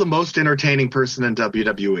also the most entertaining person in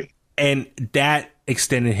WWE. And that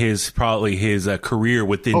extended his career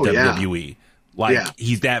within WWE. Yeah. Like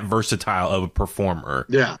he's that versatile of a performer.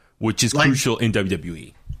 Yeah. Which is crucial in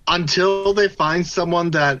WWE. Until they find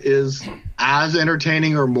someone that is as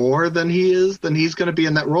entertaining or more than he is, then he's going to be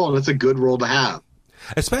in that role, and it's a good role to have.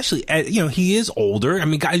 Especially, he is older. I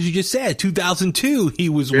mean, guys, you just said 2002 he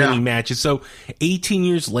was winning matches. So 18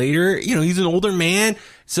 years later, he's an older man.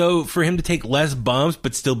 So for him to take less bumps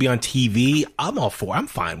but still be on TV, I'm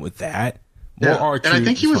fine with that. And I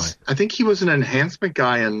think he was an enhancement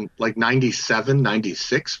guy in like 97,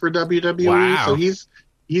 96 for WWE. Wow. So he's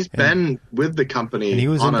been with the company. And he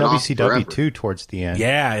was in WCW too towards the end.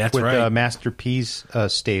 Yeah, that's right. With Master P's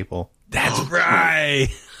stable. That's right.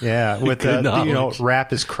 Yeah, with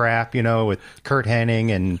Rap is Crap, with Kurt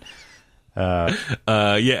Hennig and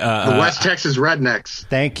the West Texas Rednecks.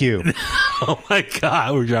 Thank you. Oh my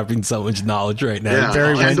God, we're dropping so much knowledge right now. Yeah.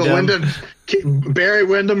 Barry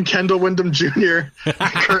Windham, Kendall Windham Jr.,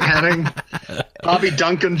 Kurt Hennig, Bobby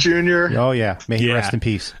Duncan Jr. Oh yeah, may he rest in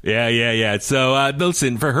peace. Yeah. So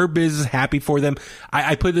listen, for her business, happy for them.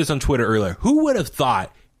 I put this on Twitter earlier. Who would have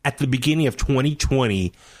thought at the beginning of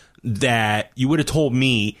 2020 that you would have told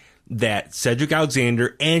me that Cedric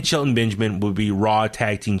Alexander and Shelton Benjamin would be Raw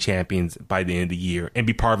Tag Team Champions by the end of the year and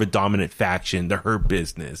be part of a dominant faction, the Hurt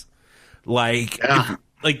Business?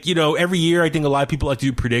 Every year I think a lot of people like to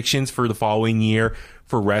do predictions for the following year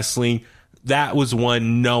for wrestling. That was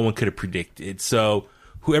one no one could have predicted. So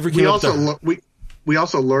whoever came we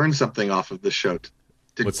also learned something off of the show.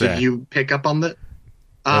 Did you pick up on that?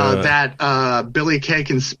 That Billie Kay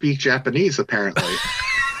can speak Japanese, apparently.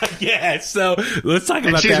 Yeah, so let's talk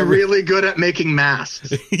about that. She's really good at making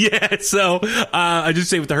masks. Yeah, so I just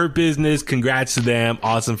say with the Hurt Business, congrats to them.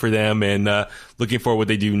 Awesome for them. And looking forward to what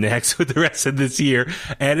they do next with the rest of this year.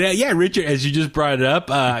 And Richard, as you just brought it up,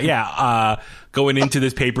 going into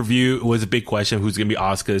this pay-per-view was a big question. Who's going to be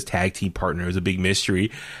Asuka's tag team partner? It was a big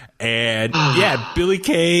mystery. And Billie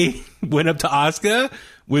Kay went up to Asuka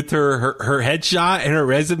with her headshot and her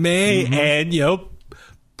resume and,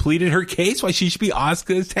 pleaded her case why she should be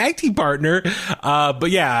Asuka's tag team partner. But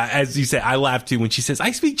yeah, as you said, I laughed too when she says, I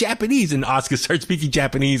speak Japanese, and Asuka starts speaking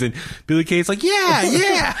Japanese, and Billie Kay's like,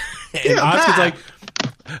 yeah. And Asuka's like,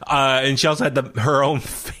 and she also had her own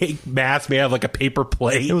fake mask made out of like a paper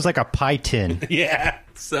plate. It was like a pie tin. Yeah.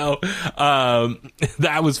 So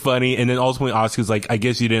that was funny. And then ultimately Asuka's like, I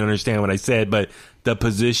guess you didn't understand what I said, but the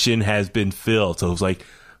position has been filled. So it was like,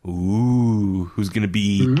 ooh, who's gonna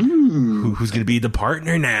be the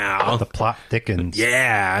partner now? The plot thickens.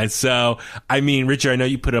 Yeah. So I mean, Richard, I know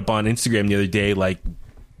you put up on Instagram the other day,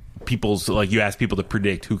 you asked people to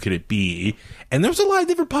predict who could it be, and there was a lot of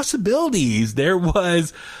different possibilities. There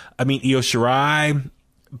was, Io Shirai,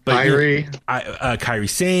 Kairi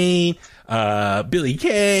Sane, Billie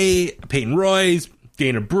Kay, Peyton Royce,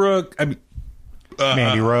 Dana Brooke,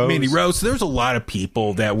 Mandy Rose. So there was a lot of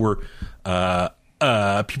people that were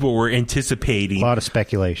people were anticipating. A lot of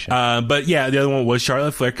speculation. But yeah, the other one was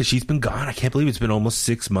Charlotte Flair, because she's been gone. I can't believe it's been almost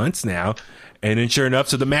 6 months now. And then sure enough,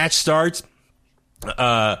 so the match starts.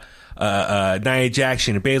 Nia Jax,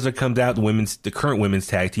 Shayna Baszler comes out, the current women's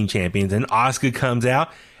tag team champions, and Asuka comes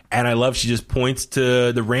out. And I love she just points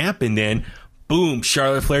to the ramp, and then boom,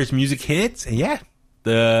 Charlotte Flair's music hits, and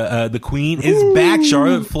the queen is back,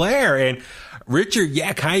 Charlotte Flair. And Richard,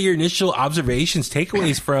 kind of your initial observations,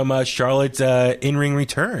 takeaways from Charlotte's in-ring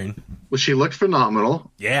return. Well, she looked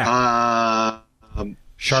phenomenal. Yeah.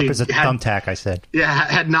 Sharp as a thumbtack, I said. Yeah,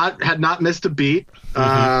 had not missed a beat.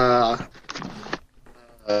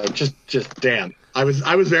 Just damn. I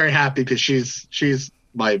was very happy because she's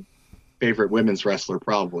my favorite women's wrestler,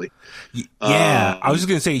 probably. Yeah, I was just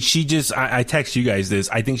gonna say I text you guys this.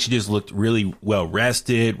 I think she just looked really well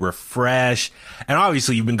rested, refreshed, and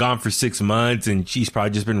obviously you've been gone for 6 months, and she's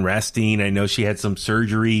probably just been resting. I know she had some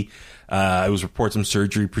surgery. It was reported some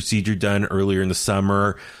surgery procedure done earlier in the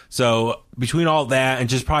summer. So between all that and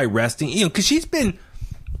just probably resting, because she's been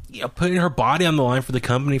putting her body on the line for the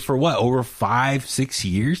company for over 5-6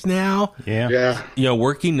 years now. Yeah.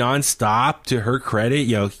 Working nonstop. To her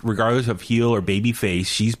credit, regardless of heel or babyface,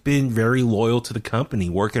 she's been very loyal to the company,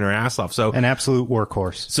 working her ass off. So an absolute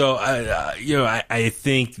workhorse. So, I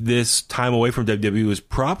think this time away from WWE was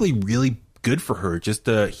probably really good for her, just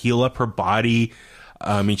to heal up her body.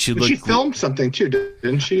 I mean, she filmed something too,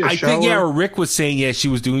 didn't she? I think, yeah, or Rick was saying, she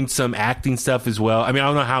was doing some acting stuff as well. I mean, I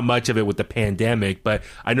don't know how much of it with the pandemic, but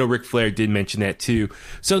I know Ric Flair did mention that too.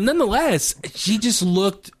 So nonetheless, she just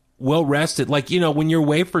looked well rested. Like, when you're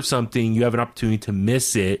away for something, you have an opportunity to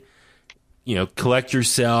miss it. Collect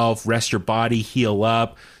yourself, rest your body, heal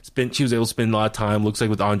up. She was able to spend a lot of time, looks like,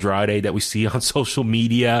 with Andrade that we see on social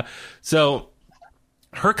media. So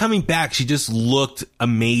her coming back, she just looked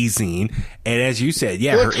amazing. And as you said,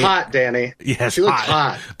 she looked hot, Danny. Yes, she looked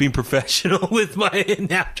hot. Being professional with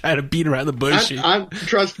now trying to beat around the bush.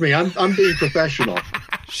 Trust me, I'm being professional.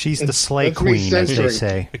 She's the slay queen, as they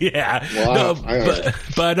say. Yeah. Wow.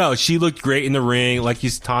 But no, she looked great in the ring. Like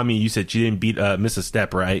Tommy, you said she didn't miss a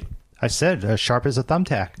step, right? I said, sharp as a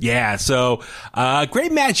thumbtack. Yeah, so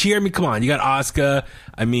great match here. I mean, come on, you got Asuka,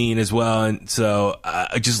 as well. And so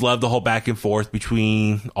I just love the whole back and forth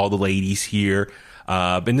between all the ladies here.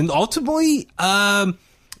 And then ultimately, Asuka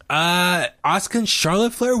and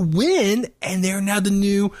Charlotte Flair win, and they're now the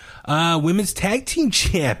new women's tag team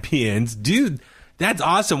champions. Dude, that's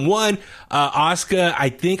awesome. One, Asuka, I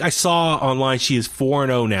think I saw online, she is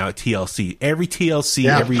 4-0 now at TLC. Every TLC,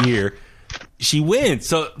 every year, she wins.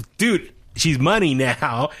 So, dude, she's money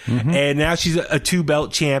now. Mm-hmm. And now she's a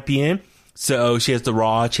 2-belt champion. So she has the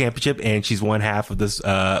Raw Championship, and she's one half of this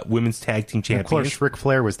women's tag team champions. Of course, Ric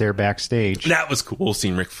Flair was there backstage. That was cool,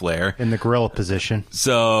 seeing Ric Flair in the gorilla position.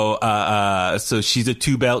 So, so she's a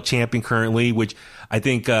 2-belt champion currently, which I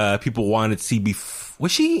think people wanted to see.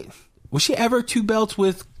 Was she ever 2 belts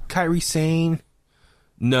with Kairi Sane?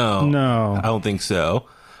 No, I don't think so.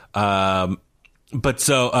 But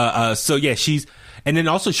so yeah, and then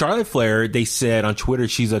also Charlotte Flair, they said on Twitter,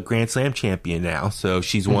 she's a Grand Slam champion now. So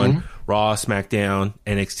she's won Raw, SmackDown,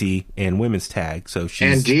 NXT, and Women's Tag. So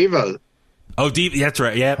and Diva. Oh, Diva, that's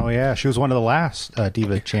right. Yeah. Oh yeah, she was one of the last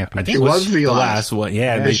Diva champions. I think it was the last one.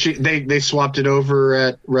 Yeah. They swapped it over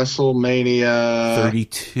at WrestleMania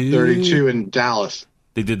 32 in Dallas.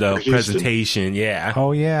 They did the presentation. Yeah.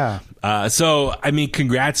 Oh yeah. So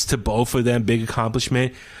congrats to both of them. Big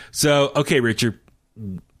accomplishment. So, okay, Richard,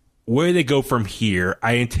 where do they go from here?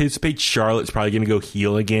 I anticipate Charlotte's probably going to go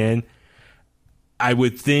heel again. I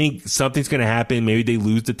would think something's going to happen. Maybe they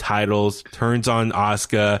lose the titles, turns on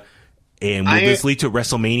Asuka, and will this lead to a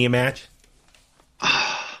WrestleMania match?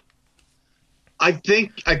 I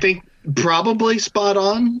think probably spot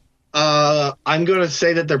on. I'm going to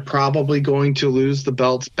say that they're probably going to lose the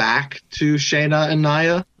belts back to Shayna and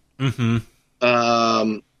Nia. Mm-hmm.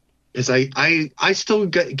 Because I still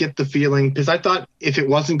get the feeling, because I thought if it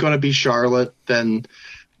wasn't going to be Charlotte, then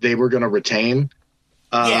they were going to retain.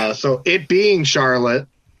 So it being Charlotte,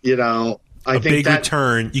 I think big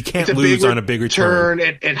return. You can't lose on a big return.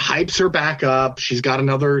 It hypes her back up. She's got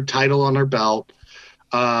another title on her belt.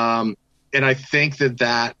 And I think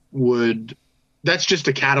that's just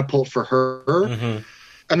a catapult for her. Mm-hmm.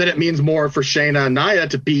 And then it means more for Shayna and Nia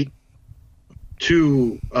to beat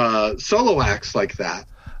 2 solo acts like that.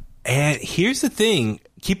 And here's the thing.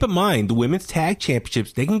 Keep in mind, the women's tag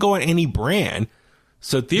championships, they can go on any brand.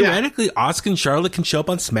 So theoretically, Asuka and Charlotte can show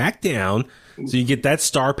up on SmackDown. So you get that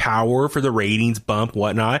star power for the ratings bump,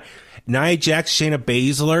 whatnot. Nia Jax, Shayna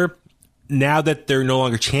Baszler, now that they're no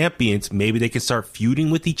longer champions, maybe they can start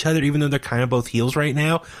feuding with each other, even though they're kind of both heels right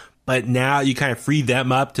now. But now you kind of free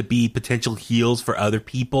them up to be potential heels for other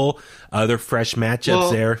people, other fresh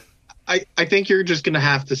matchups there. I think you're just going to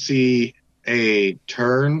have to see a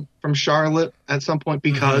turn from Charlotte at some point,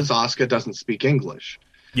 because Asuka doesn't speak English.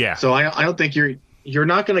 Yeah. So I don't think you're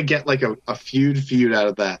not going to get like a feud out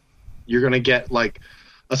of that. You're going to get like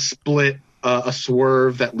a split, a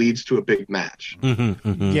swerve that leads to a big match. Mm-hmm,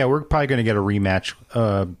 mm-hmm. Yeah, we're probably going to get a rematch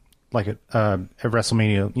like at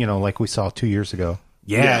WrestleMania, like we saw 2 years ago.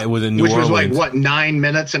 Yeah, it was in New Orleans. Which was like, 9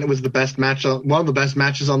 minutes, and it was the best match, one of the best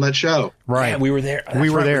matches on that show. Right. Yeah, we were there. We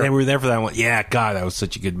were there for that one. Yeah, God, that was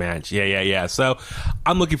such a good match. Yeah. So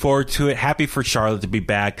I'm looking forward to it. Happy for Charlotte to be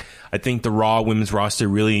back. I think the Raw women's roster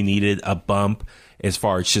really needed a bump as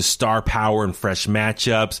far as just star power and fresh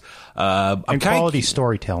matchups. And quality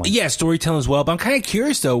storytelling. Yeah, storytelling as well. But I'm kind of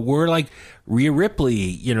curious, though. We're like Rhea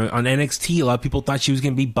Ripley, on NXT. A lot of people thought she was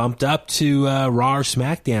going to be bumped up to Raw or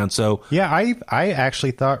SmackDown. So yeah, I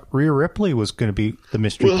actually thought Rhea Ripley was going to be the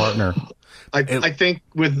mystery partner. I think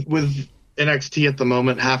with NXT at the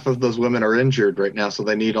moment, half of those women are injured right now, so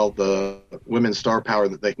they need all the women's star power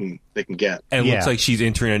that they can get. And it looks like she's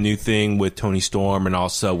entering a new thing with Toni Storm and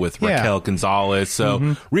also with Raquel Gonzalez.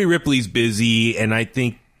 So Rhea Ripley's busy, and I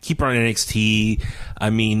think keep her on NXT. I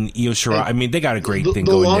mean, Io Shirai. I mean, they got a great thing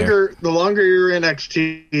going there. The longer you're in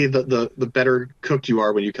NXT, the better cooked you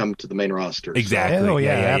are when you come to the main roster. Exactly. Oh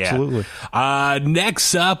yeah, absolutely.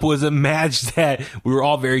 Next up was a match that we were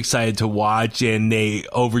all very excited to watch, and they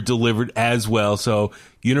over-delivered as well. So,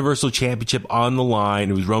 Universal Championship on the line.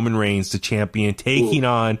 It was Roman Reigns, the champion, taking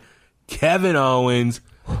on Kevin Owens.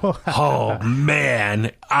 Oh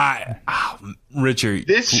man, Richard,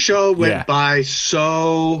 this show went by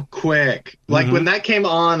so quick. Like when that came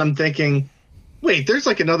on, I'm thinking, wait, there's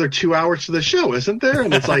like another 2 hours to the show, isn't there?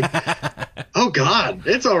 And it's like, oh god,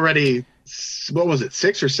 it's already, what was it,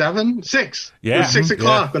 6 or 7? 6. Yeah, it was 6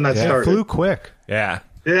 o'clock when that started. It flew quick. Yeah.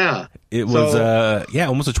 It was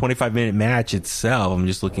almost a 25-minute match itself. I'm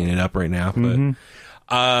just looking it up right now,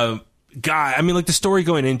 but God, I mean, like the story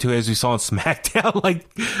going into it, as we saw on SmackDown,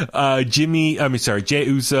 like Jey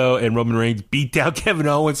Uso and Roman Reigns beat down Kevin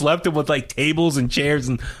Owens, left him with like tables and chairs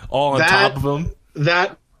and all on top of him.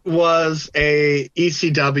 That was a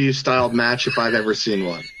ECW styled match if I've ever seen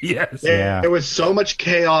one. Yes, there was so much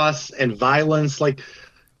chaos and violence. Like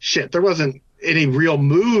shit, there wasn't any real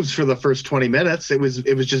moves for the first 20 minutes. It was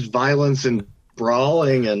just violence and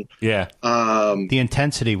brawling and the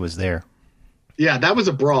intensity was there. Yeah, that was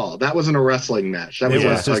a brawl. That wasn't a wrestling match. That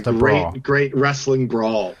was just a great wrestling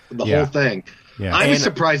brawl. The whole thing. Yeah. I was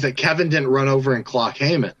surprised that Kevin didn't run over and clock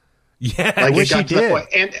Heyman. Yeah, I wish he did.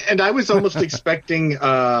 And I was almost expecting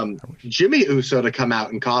Jimmy Uso to come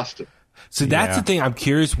out in costume. So that's the thing. I'm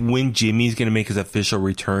curious when Jimmy's going to make his official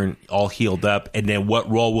return, all healed up, and then what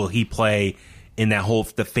role will he play in that whole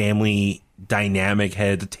the family dynamic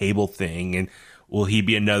head of the table thing, and will he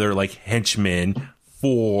be another like henchman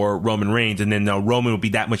for Roman Reigns? And then Roman will be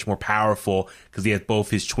that much more powerful because he has both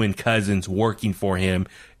his twin cousins working for him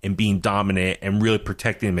and being dominant and really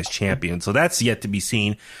protecting him as champion. So that's yet to be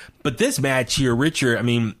seen. But this match here, Richard, I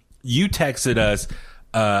mean, you texted us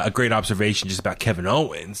a great observation just about Kevin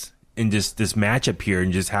Owens and just this matchup here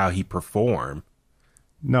and just how he performed.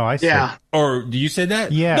 No, I said. Or you said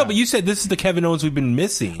that? Yeah. No, but you said this is the Kevin Owens we've been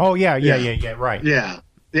missing. Oh, yeah, right. Yeah,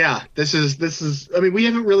 this is. I mean, we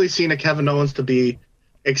haven't really seen a Kevin Owens to be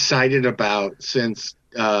excited about since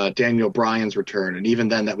Daniel Bryan's return, and even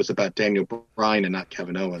then that was about Daniel Bryan and not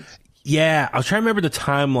Kevin Owens. Yeah, I was trying to remember the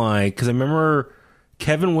timeline because I remember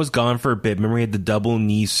Kevin was gone for a bit. Remember he had the double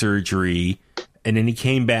knee surgery, and then he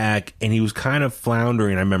came back and he was kind of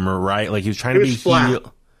floundering. I remember, right? Like he was trying to be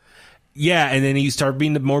heel. Yeah, and then he started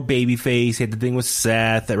being the more baby face. He had the thing with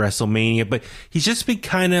Seth at WrestleMania, but he's just been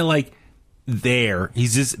kind of like there.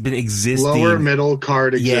 He's just been existing. Lower middle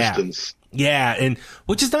card existence. Yeah, and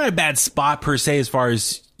which is not a bad spot per se as far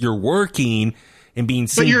as you're working and being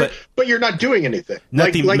seen. But you're not doing anything.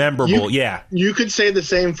 Nothing memorable, You could say the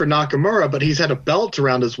same for Nakamura, but he's had a belt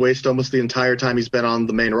around his waist almost the entire time he's been on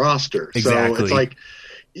the main roster. Exactly. So it's like,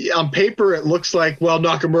 on paper, it looks like, well,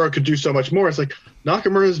 Nakamura could do so much more. It's like,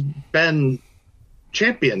 Nakamura's been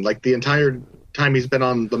champion like the entire time he's been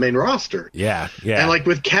on the main roster. Yeah. And like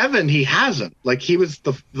with Kevin, he hasn't. Like he was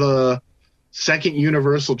the second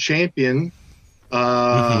Universal Champion,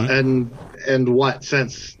 and what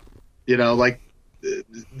since, like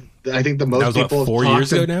I think the most that was, people 4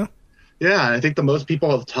 years ago now. Yeah, I think the most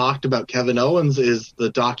people have talked about Kevin Owens is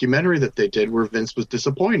the documentary that they did where Vince was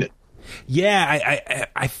disappointed. Yeah,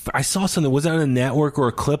 I saw something. Was it on a network or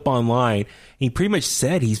a clip online? He pretty much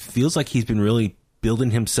said he feels like he's been really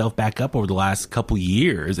building himself back up over the last couple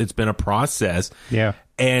years. It's been a process. Yeah.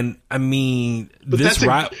 And I mean,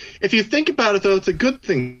 if you think about it, though, it's a good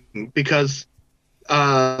thing because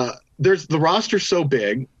there's the roster's so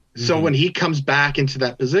big. So when he comes back into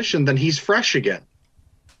that position, then he's fresh again.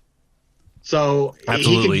 So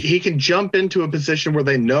he can jump into a position where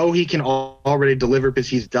they know he can already deliver because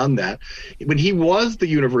he's done that. When he was the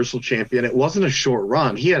Universal Champion, it wasn't a short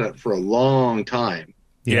run. He had it for a long time.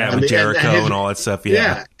 Yeah, with Jericho and all that stuff.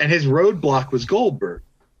 Yeah, and his roadblock was Goldberg.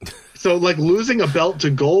 So like losing a belt to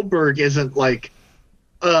Goldberg isn't like,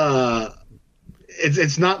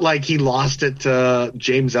 it's not like he lost it to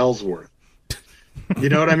James Ellsworth. You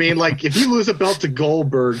know what I mean? Like if you lose a belt to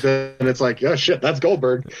Goldberg, then it's like, oh shit, that's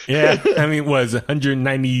Goldberg. Yeah, I mean, it was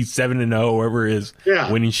 197-0, whatever his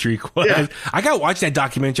winning streak was. Yeah. I got to watch that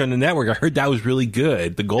documentary on the network. I heard that was really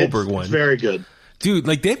good, the Goldberg one. It's very good. Dude,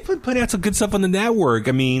 like they've been putting out some good stuff on the network.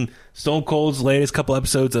 I mean, Stone Cold's latest couple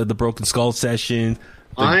episodes of the Broken Skull session,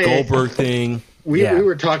 the Goldberg thing. We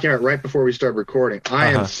were talking about right before we started recording. I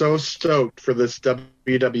am so stoked for this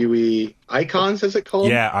WWE Icons, is it called?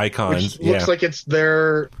 Yeah, Icons. Which looks like it's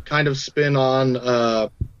their kind of spin on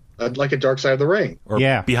like a Dark Side of the Ring. Or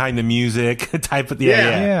behind the music type of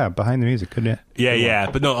yeah, behind the music, couldn't it? Yeah.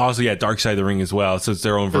 But no, also Dark Side of the Ring as well. So it's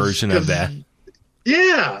their own version of that.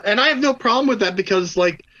 Yeah, and I have no problem with that because,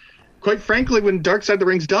 like, quite frankly, when Dark Side of the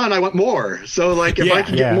Ring's done, I want more. So, like, if I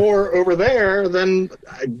can get more over there, then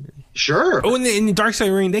sure. Oh, in the Dark Side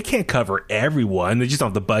of the Ring, they can't cover everyone. They just don't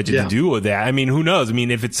have the budget to do with that. I mean, who knows? I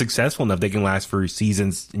mean, if it's successful enough, they can last for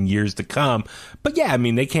seasons and years to come. But yeah, I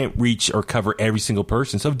mean, they can't reach or cover every single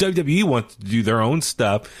person. So if WWE wants to do their own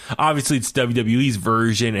stuff, obviously it's WWE's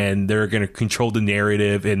version, and they're going to control the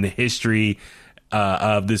narrative and the history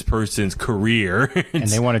of this person's career. And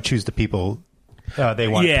they want to choose the people they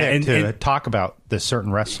want to pick to talk about this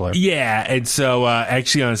certain wrestler. Yeah, and so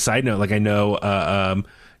actually, on a side note, like I know,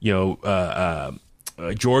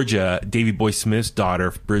 Georgia, Davey Boy Smith's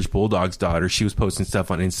daughter, British Bulldog's daughter, she was posting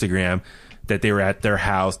stuff on Instagram that they were at their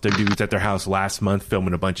house. Their dude was at their house last month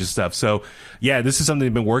filming a bunch of stuff. So, yeah, this is something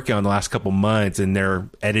they've been working on the last couple months, and they're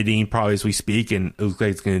editing probably as we speak, and it looks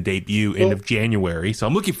like it's going to debut end of January. So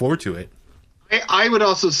I'm looking forward to it. I would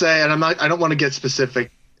also say, and I don't want to get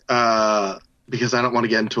specific because I don't want to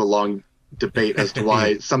get into a long debate as to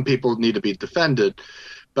why some people need to be defended.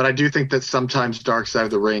 But I do think that sometimes Dark Side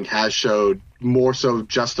of the Ring has showed more so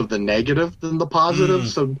just of the negative than the positive.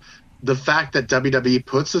 So the fact that WWE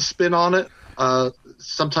puts a spin on it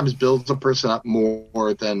sometimes builds a person up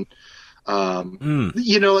more than, from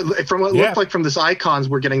what looked like from this Icons,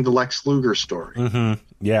 we're getting the Lex Luger story. Mm-hmm.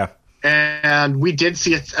 Yeah. And we did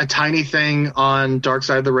see a tiny thing on Dark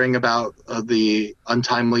Side of the Ring about the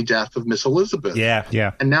untimely death of Miss Elizabeth.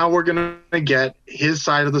 Yeah. And now we're going to get his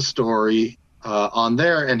side of the story on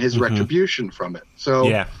there and his retribution from it. So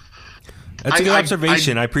yeah, that's a good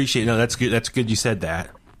observation. I appreciate it. No, that's good. That's good you said that.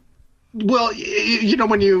 Well,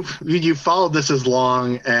 when you followed this as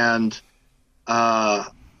long and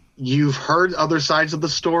you've heard other sides of the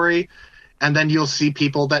story, and then you'll see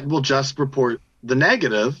people that will just report the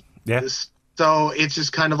negative. Yeah. So it's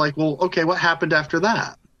just kind of like, well, okay, what happened after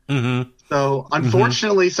that? Mm-hmm. So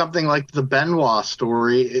unfortunately, something like the Benoit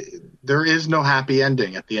story, there is no happy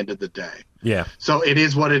ending at the end of the day. Yeah. So it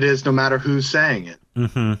is what it is, no matter who's saying it.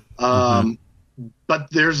 Mm-hmm.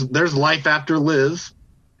 But there's life after Liz,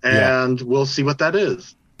 and we'll see what that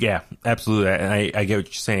is. Yeah, absolutely. I get what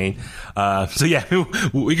you're saying. So yeah,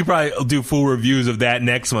 we could probably do full reviews of that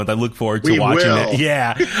next month. I look forward to watching it.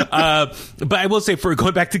 Yeah. But I will say, for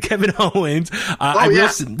going back to Kevin Owens,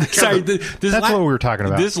 that's what we were talking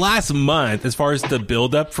about. This last month, as far as the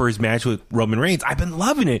build up for his match with Roman Reigns, I've been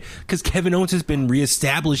loving it because Kevin Owens has been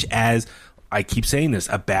reestablished as, I keep saying this,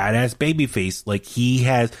 a badass babyface. Like, he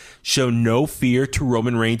has shown no fear to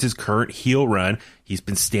Roman Reigns' current heel run. He's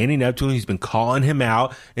been standing up to him. He's been calling him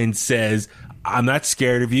out and says, I'm not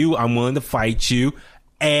scared of you. I'm willing to fight you.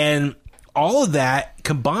 And all of that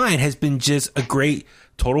combined has been just a great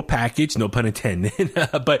total package, no pun intended,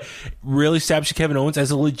 but really established Kevin Owens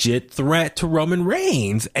as a legit threat to Roman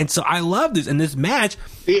Reigns. And so I love this. In this match,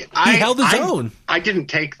 he held his own. I didn't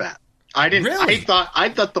take that. I didn't. Really? I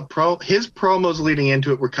thought his promos leading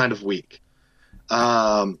into it were kind of weak.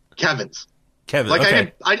 Kevin's. Like,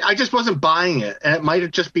 okay. I just wasn't buying it, and it might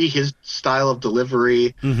just be his style of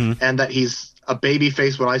delivery, and that he's a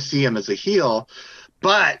babyface when I see him as a heel.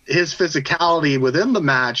 But his physicality within the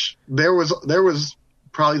match, there was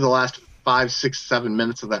probably the last 5, 6, 7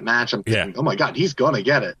 minutes of that match. I'm thinking, oh my god, he's gonna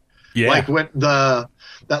get it. Yeah. Like when that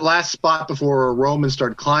last spot before Roman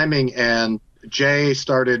started climbing and Jay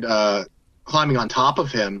started climbing on top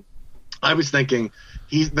of him, I was thinking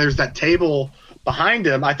there's that table behind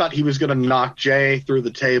him. I thought he was going to knock Jay through the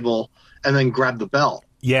table and then grab the belt.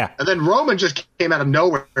 Yeah. And then Roman just came out of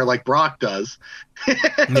nowhere like Brock does.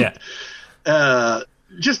 Yeah.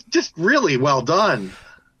 Just really well done.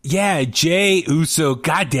 Yeah, Jay Uso,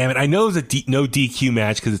 God damn it. I know it was a no DQ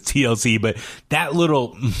match because it's TLC, but that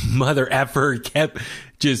little mother effer kept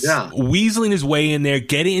just weaseling his way in there,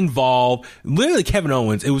 getting involved. Literally, Kevin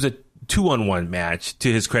Owens, it was a 2-on-1 match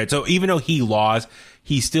to his credit. So even though he lost,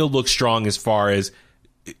 he still looked strong as far as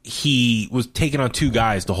he was taking on two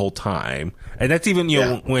guys the whole time. And that's even,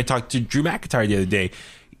 when I talked to Drew McIntyre the other day,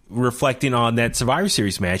 reflecting on that Survivor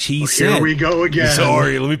Series match, he said, here we go again.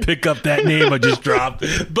 Sorry, let me pick up that name I just dropped.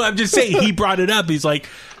 But I'm just saying, he brought it up. He's like,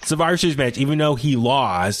 Survivor Series match, even though he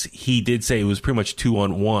lost, he did say it was pretty much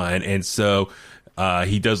 2-on-1. And so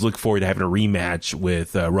he does look forward to having a rematch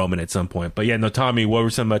with Roman at some point. But yeah, no, Tommy, what were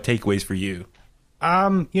some takeaways for you?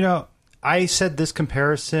 I said this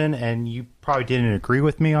comparison, and you probably didn't agree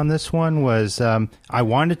with me on this one, was I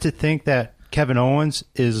wanted to think that Kevin Owens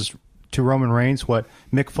is to Roman Reigns what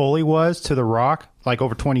Mick Foley was to The Rock like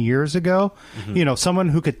over 20 years ago. Mm-hmm. Someone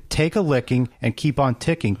who could take a licking and keep on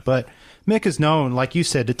ticking. But Mick is known, like you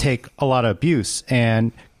said, to take a lot of abuse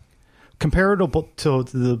and comparable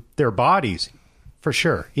to their bodies, for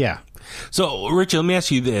sure. Yeah. So, Richard, let me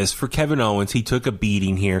ask you this. For Kevin Owens, he took a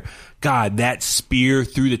beating here. God, that spear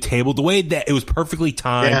through the table, the way that it was perfectly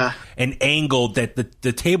timed and angled that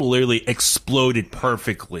the table literally exploded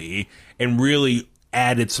perfectly and really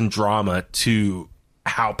added some drama to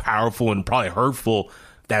how powerful and probably hurtful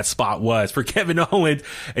that spot was for Kevin Owens.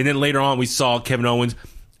 And then later on, we saw Kevin Owens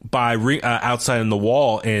outside on the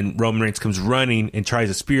wall, and Roman Reigns comes running and tries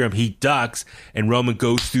to spear him. He ducks, and Roman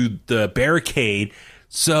goes through the barricade.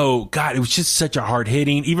 So, God, it was just such a hard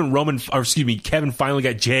hitting. Even Kevin finally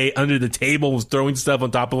got Jay under the table, was throwing stuff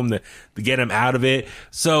on top of him to get him out of it.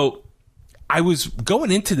 So, I was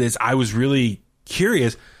going into this, I was really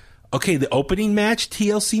curious. Okay, the opening match,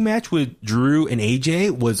 TLC match with Drew and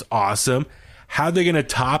AJ was awesome. How are they going to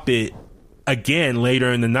top it again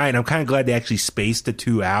later in the night? I'm kind of glad they actually spaced the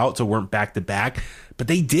two out so weren't back to back. But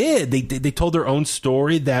they did. They told their own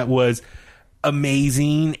story that was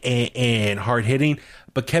amazing and hard hitting.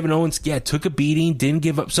 But Kevin Owens, took a beating, didn't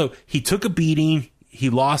give up. So he took a beating. He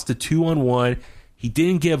lost a 2-on-1. He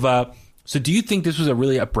didn't give up. So do you think this was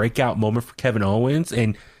a breakout moment for Kevin Owens?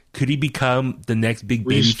 And could he become the next big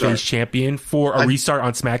babyface champion for a restart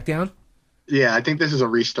on SmackDown? Yeah, I think this is a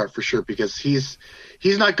restart for sure because he's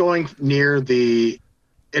not going near the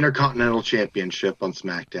Intercontinental Championship on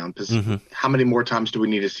SmackDown. Because how many more times do we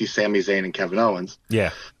need to see Sami Zayn and Kevin Owens?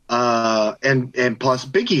 Yeah. And plus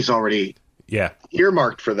Big E's already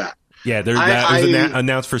earmarked for that. Yeah, that was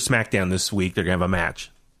announced for SmackDown this week. They're going to have a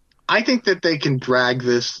match. I think that they can drag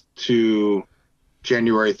this to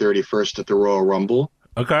January 31st at the Royal Rumble.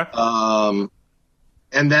 Okay.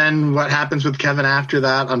 And then what happens with Kevin after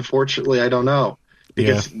that, unfortunately, I don't know.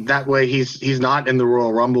 Because that way he's not in the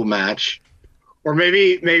Royal Rumble match. Or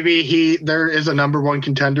maybe there is a number one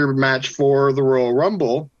contender match for the Royal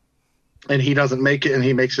Rumble and he doesn't make it and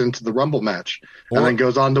he makes it into the Rumble match and then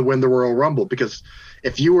goes on to win the Royal Rumble. Because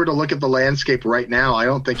if you were to look at the landscape right now, I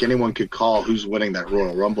don't think anyone could call who's winning that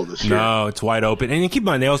Royal Rumble this year. No, it's wide open. And keep in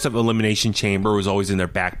mind, they also have Elimination Chamber was always in their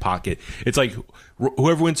back pocket. It's like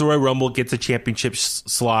whoever wins the Royal Rumble gets a championship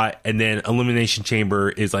slot, and then Elimination Chamber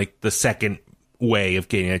is like the second way of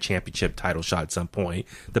getting a championship title shot at some point,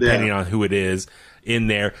 depending on who it is in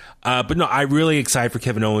there. But no, I'm really excited for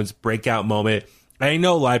Kevin Owens' breakout moment. I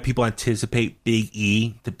know a lot of people anticipate Big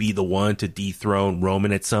E to be the one to dethrone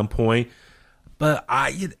Roman at some point. But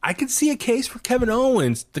I can see a case for Kevin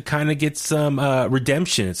Owens to kind of get some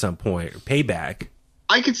redemption at some point, or payback.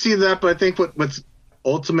 I could see that, but I think what's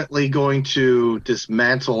ultimately going to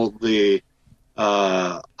dismantle the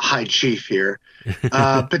High Chief here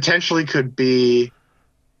potentially could be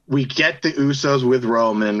we get the Usos with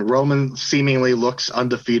Roman. Roman seemingly looks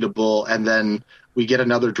undefeatable, and then we get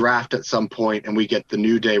another draft at some point, and we get the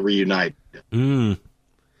New Day reunited. And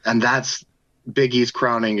that's Big E's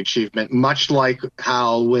crowning achievement, much like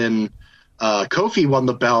how when Kofi won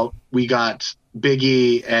the belt, we got Big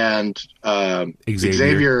E and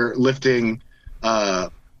Xavier lifting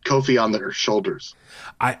Kofi on their shoulders.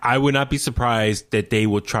 I would not be surprised that they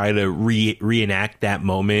will try to reenact that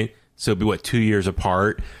moment. So it'll be 2 years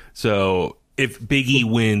apart. So if Big E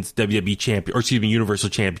wins WWE champion, or excuse me, Universal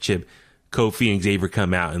Championship, Kofi and Xavier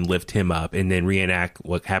come out and lift him up and then reenact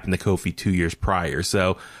what happened to Kofi 2 years prior.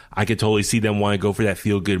 So I could totally see them want to go for that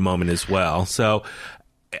feel-good moment as well. So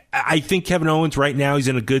I think Kevin Owens right now, he's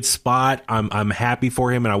in a good spot. I'm happy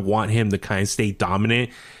for him, and I want him to kind of stay dominant.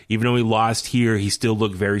 Even though he lost here, he still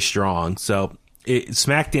looked very strong. So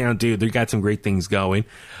SmackDown, dude, they got some great things going.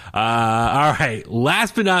 All right,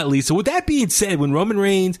 last but not least. So with that being said, when Roman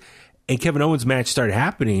Reigns and Kevin Owens match started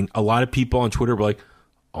happening, a lot of people on Twitter were like,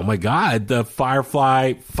 oh my God, the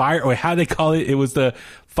or how they call it? It was the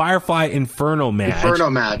Firefly Inferno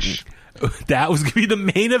match. That was going to be the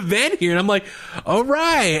main event here. And I'm like, all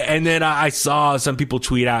right. And then I saw some people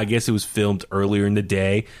tweet out, I guess it was filmed earlier in the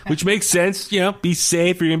day, which makes sense. Be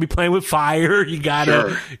safe. You're going to be playing with fire. You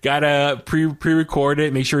gotta pre-record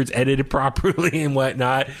it, make sure it's edited properly and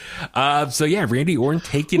whatnot. So yeah, Randy Orton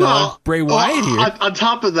taking on Bray Wyatt here. On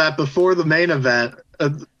top of that, before the main event,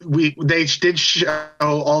 they did show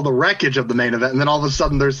all the wreckage of the main event, and then all of a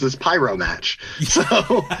sudden there's this pyro match.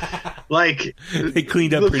 So, they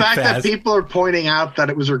cleaned up the pretty fact fast. that people are pointing out that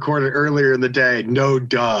it was recorded earlier in the day. No,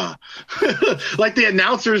 duh. The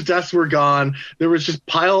announcers' desks were gone. There was just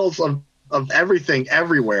piles of everything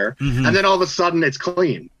everywhere, and then all of a sudden it's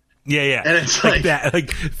clean. Yeah. And it's like that,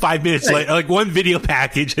 like 5 minutes later, like one video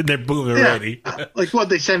package, and they're boom, they're ready. Like what?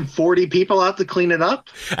 They send 40 people out to clean it up?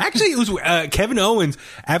 Actually, it was Kevin Owens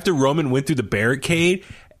after Roman went through the barricade,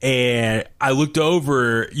 and I looked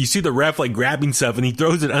over. You see the ref like grabbing stuff, and he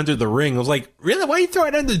throws it under the ring. I was like, really? Why you throw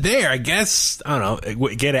it under there? I guess I don't know,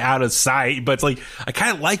 get it out of sight. But it's like I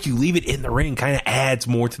kind of like you leave it in the ring. Kind of adds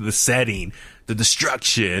more to the setting, the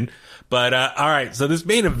destruction. But all right, so this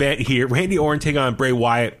main event here, Randy Orton taking on Bray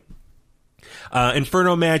Wyatt.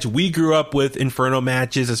 Inferno match. We grew up with Inferno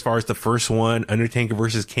matches as far as the first one, Undertaker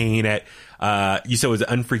versus Kane at, you said it was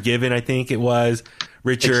Unforgiven, I think it was,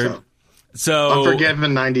 Richard. So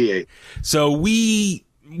Unforgiven 98. So we've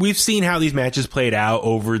seen how these matches played out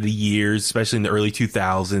over the years, especially in the early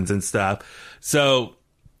 2000s and stuff. So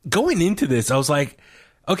going into this, I was like,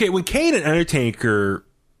 okay, when Kane and Undertaker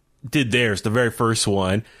did theirs, the very first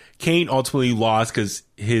one, Kane ultimately lost because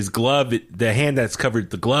his glove, the hand that's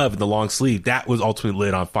covered the glove and the long sleeve, that was ultimately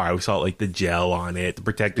lit on fire. We saw like the gel on it, the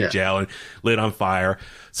protective gel, and lit on fire.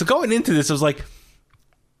 So going into this, I was like,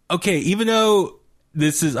 okay, even though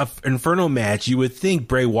this is an Inferno match, you would think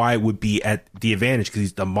Bray Wyatt would be at the advantage because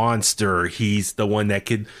he's the monster. He's the one that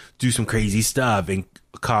could do some crazy stuff and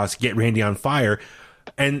get Randy on fire.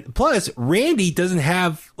 And plus, Randy doesn't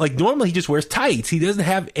have, like, normally he just wears tights. He doesn't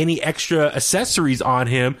have any extra accessories on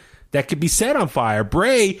him that could be set on fire.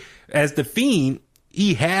 Bray, as the Fiend,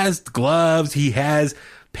 he has gloves, he has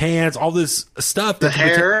pants, all this stuff. The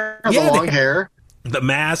hair, the long hair. The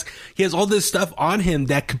mask. He has all this stuff on him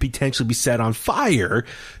that could potentially be set on fire.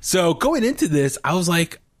 So going into this, I was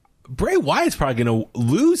like, Bray Wyatt's probably going to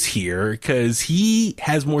lose here because he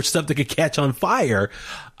has more stuff that could catch on fire.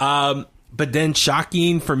 But then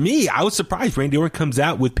shocking for me, I was surprised Randy Orton comes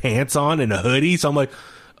out with pants on and a hoodie. So I'm like,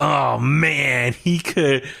 oh man, he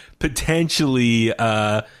could potentially,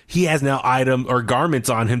 he has now item or garments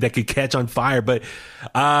on him that could catch on fire. But,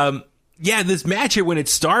 yeah, this match here, when it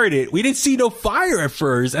started, we didn't see no fire at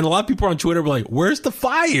first. And a lot of people on Twitter were like, where's the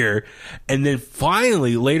fire? And then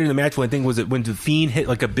finally, later in the match, when I think was it when the Fiend hit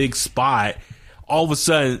like a big spot, all of a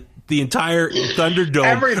sudden, the entire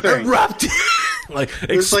Thunderdome erupted. Like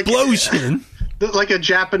explosion. Like a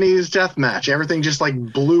Japanese death match. Everything just like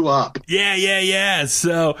blew up. Yeah.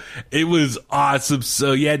 So it was awesome.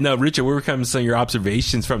 So yeah, no, Richard, what were kind of some of your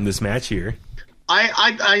observations from this match here?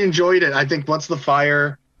 I enjoyed it. I think once the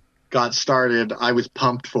fire got started, I was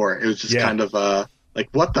pumped for it. It was just kind of like,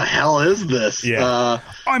 what the hell is this? Yeah.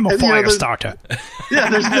 I'm a fire starter. Yeah,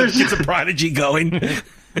 there's gets a Prodigy going.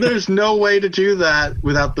 There's no way to do that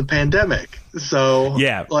without the pandemic. So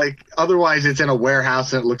like otherwise it's in a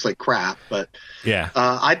warehouse and it looks like crap. But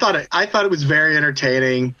I thought it was very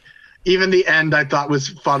entertaining. Even the end I thought was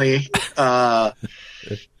funny. I'm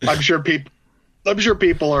sure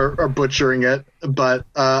people are butchering it, but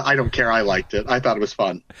I don't care. I liked it. I thought it was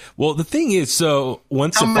fun. Well, the thing is, so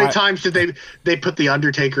once how many times did they put the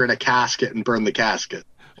Undertaker in a casket and burn the casket?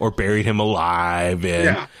 Or buried him alive.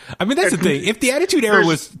 And I mean, that's the thing. If the Attitude Era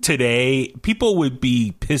was today, people would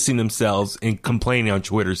be pissing themselves and complaining on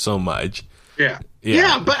Twitter so much.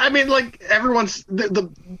 Yeah, but I mean, like everyone's the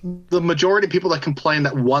majority of people that complain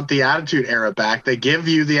that want the Attitude Era back, they give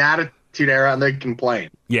you the Attitude Era and they complain.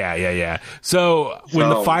 Yeah. So when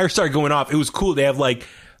the fire started going off, it was cool. They have like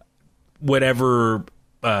whatever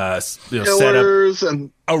set up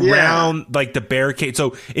and around like the barricade.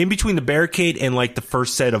 So in between the barricade and like the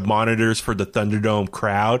first set of monitors for the Thunderdome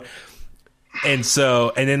crowd. And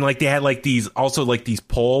then like they had like these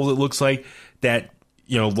poles, it looks like, that,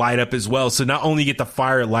 light up as well. So not only you get the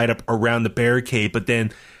fire light up around the barricade, but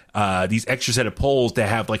then these extra set of poles that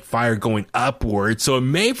have like fire going upward. So it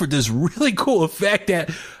made for this really cool effect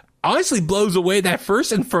that honestly blows away that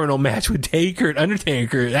first Inferno match with Taker and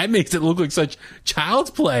Undertaker. That makes it look like such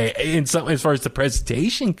child's play as far as the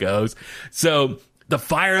presentation goes. So the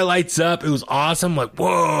fire lights up. It was awesome. Like,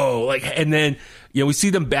 whoa. Like, and then, we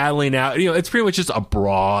see them battling out. It's pretty much just a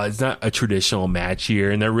brawl. It's not a traditional match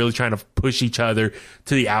here. And they're really trying to push each other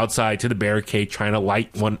to the outside, to the barricade, trying to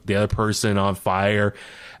light the other person on fire.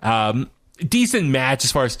 Decent match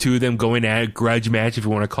as far as two of them going at it. Grudge match, if you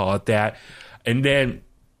want to call it that. And then,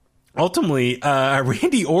 ultimately,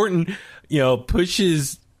 Randy Orton,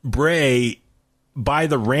 pushes Bray by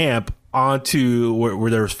the ramp onto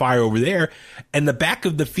where there was fire over there, and the back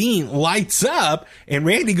of the Fiend lights up, and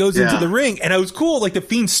Randy goes into the ring, and it was cool. Like the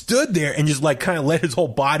Fiend stood there and just like kind of let his whole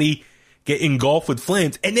body get engulfed with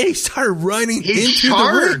flames, and then he started running into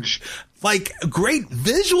the ring. Like great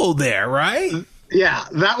visual there, right? Yeah,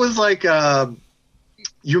 that was like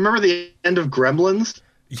you remember the end of Gremlins?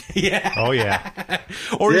 Yeah. Oh yeah.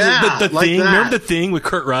 Or is it the like Thing? that. Remember the Thing with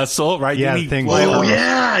Kurt Russell, right? Yeah, Didn't the Thing. Oh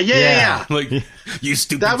yeah. Like, you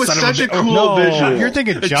stupid That was son such of a cool No, visual. you're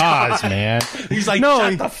thinking Jaws, man. He's like, no,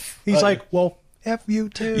 shut the he's like, well, F you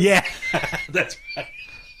too. Yeah. That's right.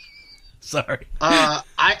 Sorry.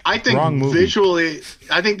 I think Wrong movie. visually,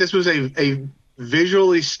 I think this was a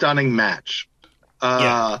visually stunning match.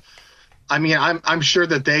 Yeah. I mean, I'm sure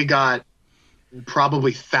that they got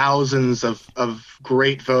probably thousands of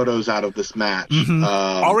great photos out of this match. Mm-hmm.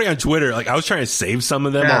 Already on Twitter, like I was trying to save some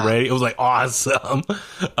of them already. It was like awesome.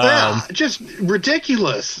 Just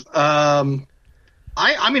ridiculous. I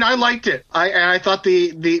mean, I liked it. I thought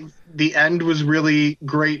the end was really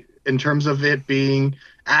great in terms of it being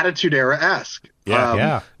Attitude Era-esque.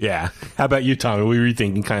 Yeah. How about you, Tommy? What were you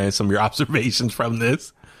thinking? Kind of some of your observations from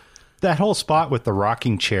this? That whole spot with the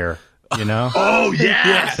rocking chair, you know? Oh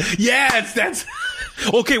yes. Yes, that's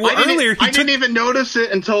okay. Well, earlier I didn't even notice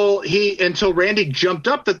it until Randy jumped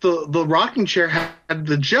up that the rocking chair had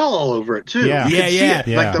the gel all over it too. Yeah. You could see it,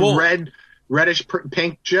 Yeah. like the Well, reddish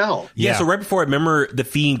pink gel. Yeah, Yeah. so right before, I remember the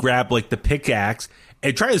Fiend grabbed like the pickaxe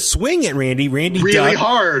and tried to swing at Randy. Randy Really ducked,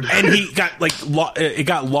 hard. and he got like it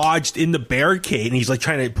got lodged in the barricade, and he's like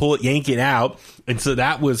trying to pull it, yank it out, and so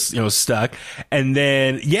that was stuck. And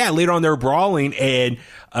then later on they're brawling, and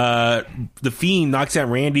the Fiend knocks out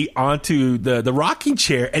Randy onto the rocking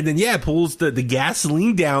chair, and then pulls the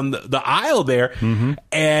gasoline down the aisle there,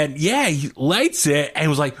 and he lights it, and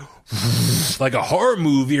was like a horror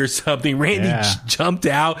movie or something. Randy jumped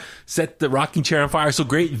out, set the rocking chair on fire. So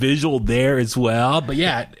great visual there as well. But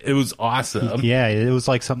it was awesome. Yeah, it was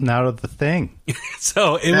like something out of The Thing.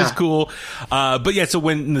 So it was cool. But so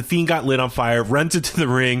when the Fiend got lit on fire, runs into the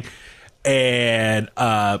ring, and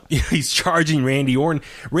he's charging Randy Orton.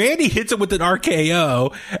 Randy hits him with an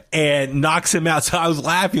RKO and knocks him out. So I was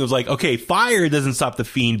laughing. I was like, okay, fire doesn't stop the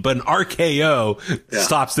Fiend, but an RKO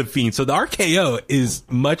stops the Fiend. So the RKO is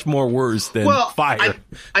much more worse than fire.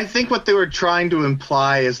 I think what they were trying to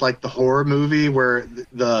imply is like the horror movie where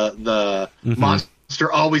the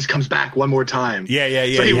monster always comes back one more time. Yeah.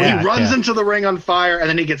 So he runs into the ring on fire and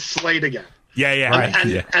then he gets slayed again.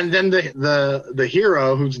 And then the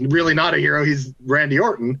hero, who's really not a hero, he's Randy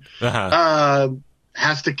Orton,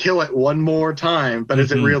 has to kill it one more time, but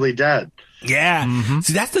is it really dead? Yeah.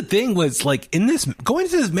 See, that's the thing was like in this going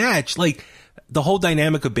into this match, like the whole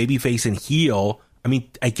dynamic of babyface and heel. I mean,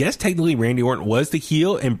 I guess technically Randy Orton was the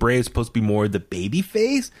heel and Bray is supposed to be more the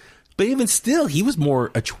babyface, but even still, he was more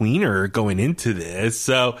a tweener going into this.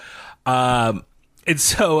 So, and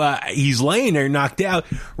so he's laying there knocked out.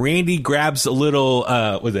 Randy grabs a little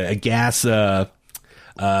a gas it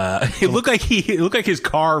looked like his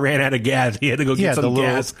car ran out of gas. He had to go get some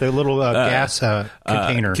gas. The little gas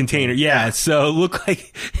container. Yeah. So it looked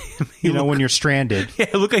like when you're stranded. Yeah,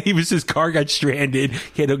 it looked like his car got stranded.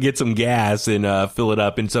 He had to get some gas and fill it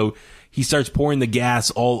up. And so he starts pouring the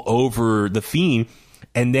gas all over the Fiend.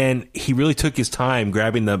 And then he really took his time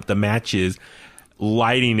grabbing the matches,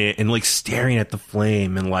 lighting it, and like staring at the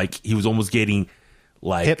flame, and like he was almost getting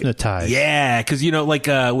like hypnotized. Yeah, because like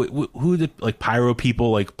who the like pyro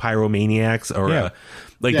people, like pyromaniacs, or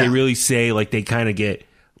they really say like they kind of get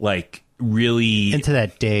like really into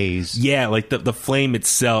that daze. Yeah, like the flame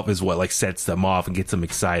itself is what like sets them off and gets them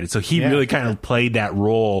excited. So he really kind of played that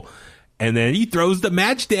role. And then he throws the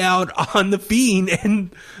match down on the Fiend,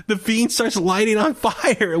 and the Fiend starts lighting on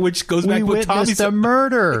fire, which goes back to what Tommy said. We witnessed a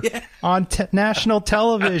murder on national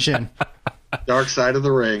television. Dark Side of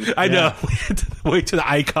the Ring. I know. Wait to the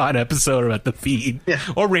Icon episode about the Fiend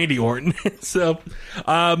or Randy Orton. So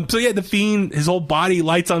the Fiend, his whole body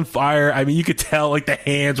lights on fire. I mean, you could tell like the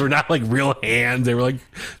hands were not like real hands; they were like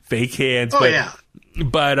fake hands.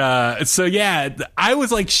 But I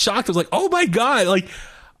was like shocked. I was like, oh my god, like.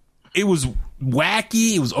 It was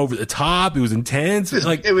wacky. It was over the top. It was intense.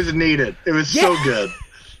 It was needed. It was so good.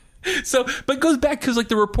 So, but it goes back because like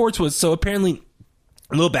the reports was so apparently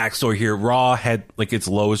a little backstory here. Raw had like its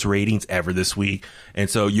lowest ratings ever this week, and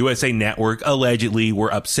so USA Network allegedly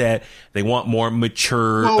were upset. They want more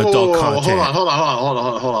mature adult content. Hold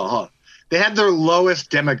on. They had their lowest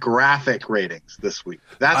demographic ratings this week.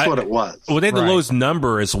 That's what it was. Well, they had the lowest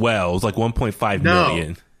number as well. It was like 1.5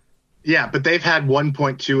 million. Yeah, but they've had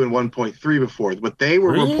 1.2 and 1.3 before. What they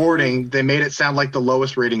were reporting, they made it sound like the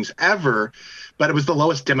lowest ratings ever, but it was the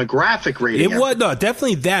lowest demographic rating. It was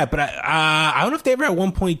definitely that, but I don't know if they ever had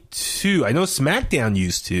 1.2. I know SmackDown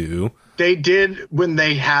used to. They did when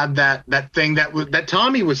they had that thing that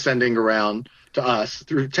Tommy was sending around to us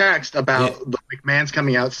through text about the McMahon's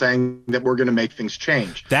coming out saying that we're going to make things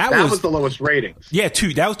change. That was the lowest ratings. Yeah,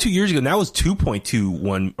 that was 2 years ago. And that was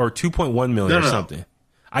 2.21 or 2.1 million or something.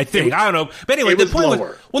 I think. I don't know. But anyway, the point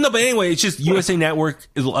was, but anyway, it's just USA Network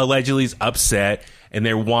is allegedly is upset and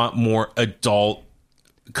they want more adult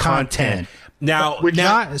content. Now,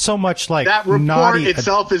 not so much like that report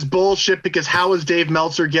itself is bullshit, because how is Dave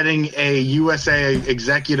Meltzer getting a USA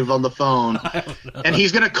executive on the phone? And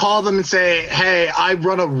he's going to call them and say, hey, I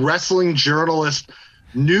run a wrestling journalist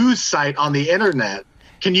news site on the internet.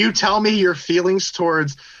 Can you tell me your feelings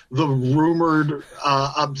towards the rumored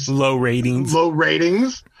low ratings?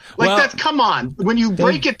 That's, come on. When you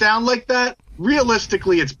break it down like that,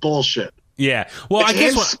 realistically, it's bullshit. Yeah. Well, I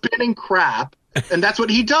guess spinning crap, and that's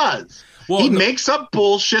what he does. Well, he makes up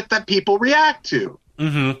bullshit that people react to.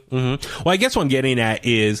 Mm-hmm, mm-hmm. Well, I guess what I'm getting at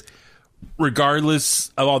is, regardless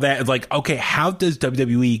of all that, it's like, okay, how does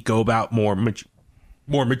WWE go about more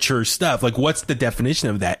mature stuff? Like, what's the definition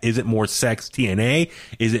of that? Is it more sex TNA?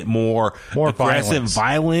 Is it more aggressive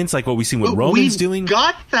violence, like what we've seen with Roman's doing?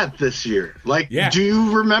 Got that this year. Do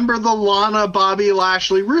you remember the Lana, Bobby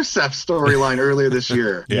Lashley, Rusev storyline earlier this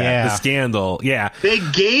year? Yeah, the scandal. Yeah, they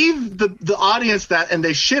gave the audience that, and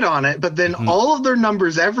they shit on it, but then all of their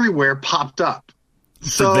numbers everywhere popped up.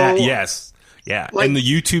 So that, yes. Yeah, and the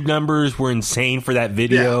YouTube numbers were insane for that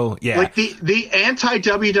video. Yeah. Like the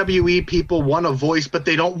anti-WWE people want a voice, but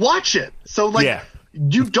they don't watch it. So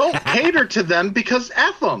you don't cater to them because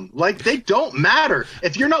F them. Like, they don't matter.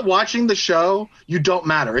 If you're not watching the show, you don't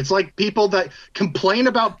matter. It's like people that complain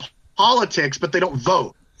about politics, but they don't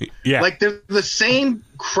vote. Yeah. Like, they're the same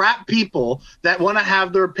crap people that want to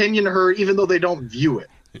have their opinion heard even though they don't view it.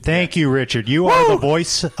 Thank you, Richard. You are the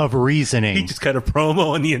voice of reasoning. He just cut a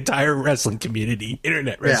promo on the entire wrestling community,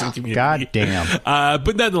 internet wrestling community. God damn.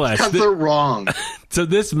 But nonetheless. Because they're wrong. So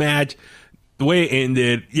this match, the way it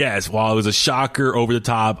ended, yes, while it was a shocker, over the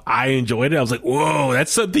top, I enjoyed it. I was like, whoa,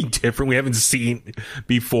 that's something different we haven't seen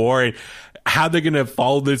before. And how they're going to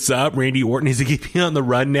follow this up. Randy Orton, is he going to be on the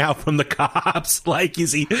run now from the cops? Like,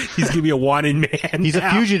 he's going to be a wanted man. He's a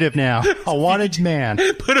fugitive now. A wanted man.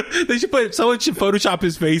 Someone should Photoshop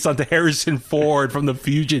his face onto Harrison Ford from The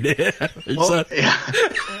Fugitive.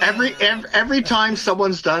 Every time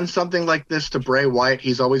someone's done something like this to Bray Wyatt,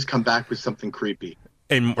 he's always come back with something creepy.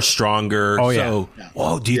 And more stronger. Oh, yeah. So,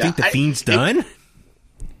 whoa, do you think The Fiend's done?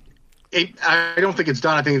 I don't think it's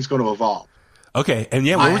done. I think it's going to evolve. Okay, and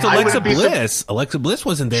where was Alexa Bliss? Alexa Bliss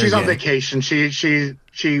wasn't there. She's yet. On vacation.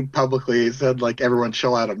 She publicly said, like, everyone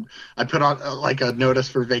chill out. I put on a notice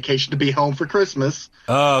for vacation to be home for Christmas.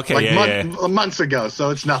 Oh, okay, months ago.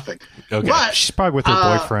 So it's nothing. Okay, but, she's probably with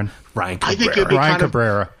her boyfriend, Ryan Cabrera. I think it'd be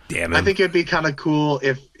Cabrera. Damn him. I think it'd be kind of cool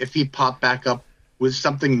if he popped back up with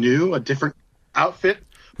something new, a different outfit,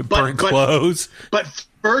 burnt clothes. But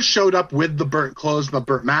first showed up with the burnt clothes and the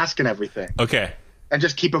burnt mask and everything. Okay. And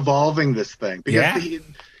just keep evolving this thing, because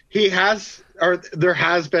he has, or there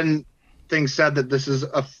has been things said that this is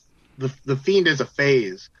the Fiend is a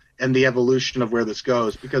phase in the evolution of where this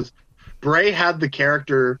goes, because Bray had the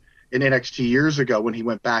character in NXT years ago when he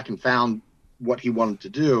went back and found what he wanted to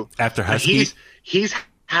do after Husky. He's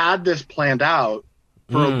had this planned out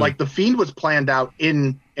for like the Fiend was planned out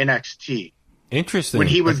in NXT. Interesting. When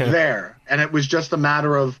he was there, and it was just a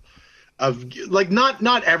matter of like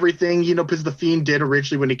not everything, because the Fiend did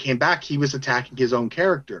originally when he came back, he was attacking his own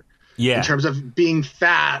character. Yeah. In terms of being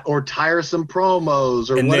fat or tiresome promos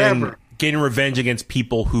or and whatever. Then getting revenge against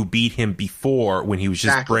people who beat him before when he was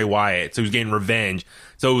just Bray Wyatt. So he was getting revenge.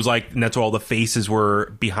 So it was like, and that's why all the faces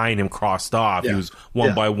were behind him crossed off. He was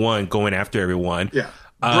one by one going after everyone. Yeah.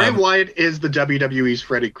 Bray Wyatt is the WWE's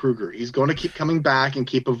Freddy Krueger. He's going to keep coming back and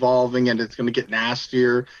keep evolving, and it's going to get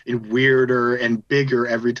nastier and weirder and bigger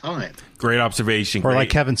every time. Great observation. Or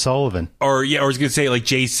like Kevin Sullivan. Or I was going to say like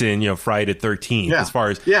Jason, Friday the 13th. As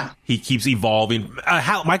far as he keeps evolving.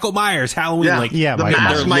 Michael Myers, Halloween. The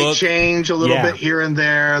mask might change a little bit here and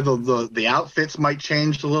there. The outfits might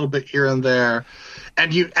change a little bit here and there,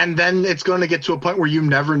 and then it's going to get to a point where you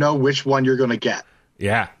never know which one you're going to get.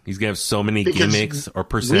 Yeah, he's gonna have so many gimmicks or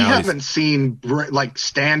personalities. We haven't seen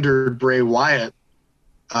standard Bray Wyatt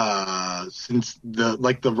since the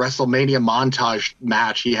WrestleMania montage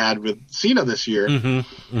match he had with Cena this year.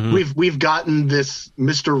 We've gotten this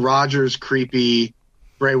Mr. Rogers creepy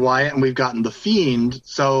Bray Wyatt, and we've gotten the Fiend.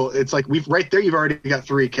 So it's like you've already got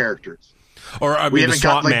three characters. Or the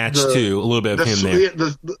swamp match too, a little bit of him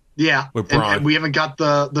there. With Braun. And we haven't got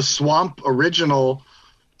the Swamp original.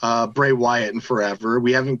 Bray Wyatt in forever.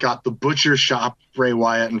 We haven't got the Butcher Shop Bray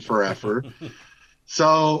Wyatt in forever.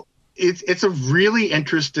 So it's a really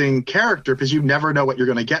interesting character because you never know what you're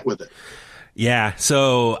going to get with it. Yeah.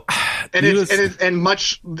 So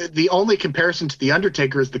the only comparison to the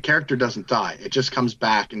Undertaker is the character doesn't die. It just comes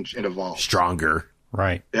back and evolves stronger.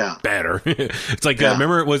 Right. Yeah. better. It's like,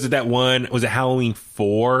 remember, was it Halloween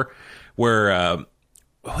 4 where,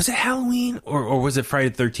 was it Halloween or was it Friday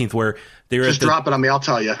the 13th where they were just drop it on me, I'll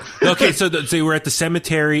tell you. Okay, so they were at the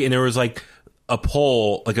cemetery and there was like a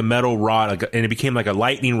pole, like a metal rod, and it became like a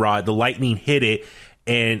lightning rod. The lightning hit it,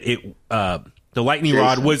 and the lightning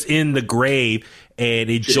rod was in the grave, and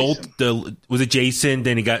it jolted. Was it Jason?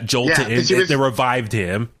 Then he got jolted, and they revived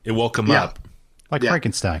him. It woke him up. Like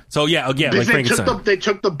Frankenstein. So like Frankenstein. They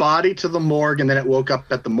took the body to the morgue, and then it woke up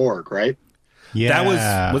at the morgue, right?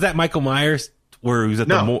 Yeah. Was that Michael Myers? Where he was at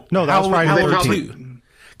the morgue? No, that was Friday the 13th.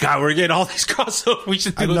 God, we're getting all these crossovers. We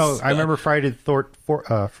should do I remember Friday the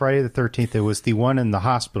 13th. It was the one in the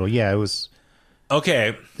hospital. Yeah, it was.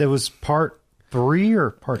 Okay. It was part 3 or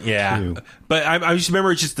part 2. But I just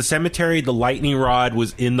remember it's just the cemetery. The lightning rod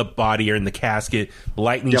was in the body or in the casket. The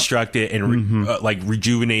lightning struck it and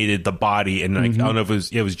rejuvenated the body. And like I don't know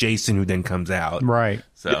if it was Jason who then comes out. Right.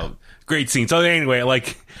 So great scene. So anyway,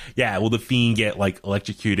 will the fiend get like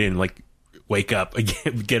electrocuted and like wake up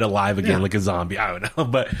again, get alive again like a zombie? I don't know,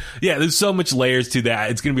 but yeah, there's so much layers to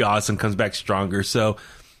that. It's gonna be awesome. Comes back stronger. So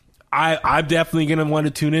I'm definitely gonna want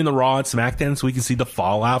to tune in to Raw and SmackDown so we can see the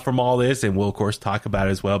fallout from all this, and we'll of course talk about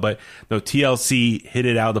it as well. But no, TLC hit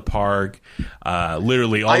it out of the park.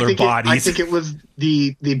 Literally all their bodies. I think it was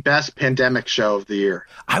the best pandemic show of the year.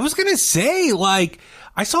 I was gonna say, like,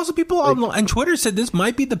 I saw some people on Twitter said this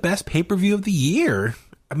might be the best pay-per-view of the year.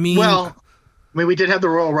 I mean, we did have the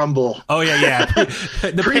Royal Rumble. Oh yeah.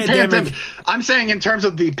 The pandemic. I'm saying in terms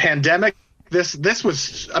of the pandemic, this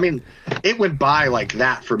was. I mean, it went by like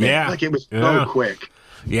that for me. Yeah. Like it was so quick.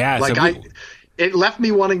 Yeah. Like it left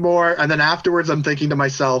me wanting more, and then afterwards, I'm thinking to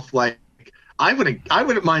myself, like, I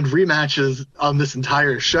wouldn't mind rematches on this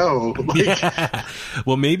entire show.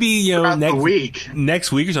 Well, maybe next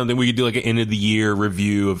week or something, we could do like an end of the year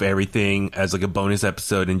review of everything as like a bonus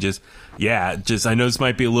episode, and just I know this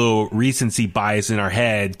might be a little recency bias in our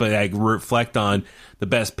heads, but like reflect on the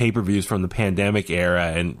best pay-per-views from the pandemic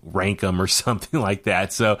era and rank them or something like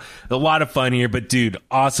that. So a lot of fun here, but dude,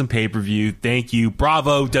 awesome pay-per-view. Thank you.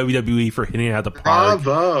 Bravo WWE for hitting it out of the park.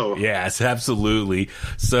 Bravo. Yes, absolutely.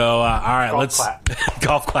 So, all right,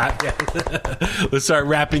 golf clap. Yeah. Let's start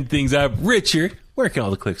wrapping things up. Richard, where can all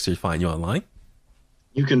the clicksters find you online?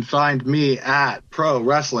 You can find me at Pro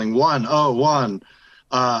Wrestling 101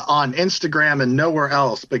 on Instagram and nowhere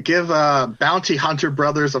else. But give Bounty Hunter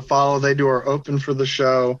Brothers a follow. They are open for the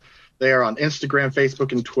show. They are on Instagram,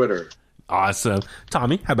 Facebook, and Twitter. Awesome.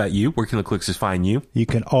 Tommy, how about you? Where can the clicksters find you? You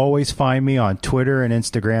can always find me on Twitter and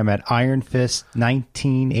Instagram at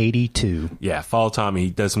IronFist1982. Yeah, follow Tommy. He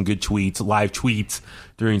does some good tweets, live tweets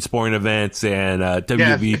during sporting events and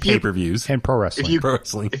WWE pay-per-views. And pro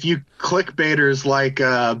wrestling. If you clickbaiters like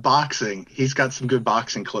boxing, he's got some good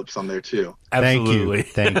boxing clips on there too. Absolutely.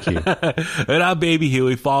 Thank you. And I'm Baby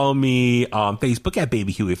Huey. Follow me on Facebook at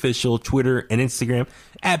Baby Huey Official, Twitter and Instagram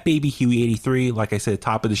at Baby Huey83. Like I said,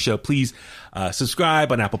 top of the show, please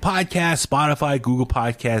subscribe on Apple Podcasts, Spotify, Google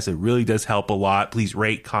Podcasts. It really does help a lot. Please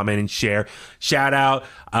rate, comment, and share. Shout out.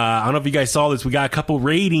 I don't know if you guys saw this. We got a couple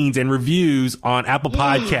ratings and reviews on Apple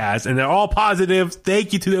Podcasts, and they're all positive.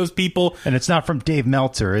 Thank you to those people. And it's not from Dave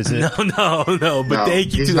Meltzer, is it? No. But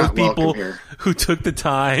thank you to those people who took the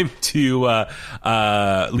time to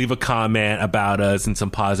leave a comment about us and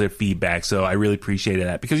some positive feedback. So I really appreciated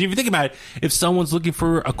that, because if you think about it, if someone's looking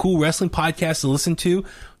for a cool wrestling podcast to listen to,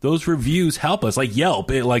 those reviews help us. Like Yelp,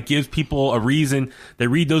 it like gives people a reason. They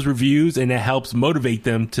read those reviews and it helps motivate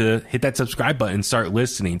them to hit that subscribe button and start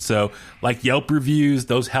listening. So like Yelp reviews,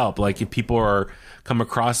 those help. Like if people are come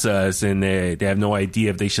across us and they have no idea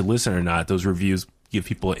if they should listen or not, those reviews give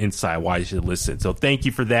people an insight why you should listen. So thank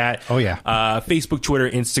you for that. Oh yeah. Facebook, Twitter,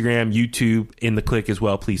 Instagram, YouTube, In The Click as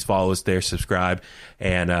well. Please follow us there, subscribe,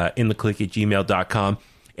 and intheclick@gmail.com.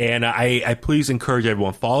 And I please encourage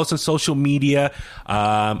everyone, follow us on social media.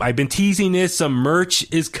 I've been teasing this. Some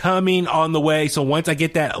merch is coming on the way. So once I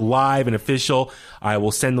get that live and official, I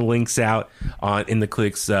will send the links out on In The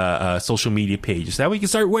Click's social media pages. So that we can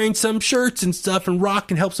start wearing some shirts and stuff and rock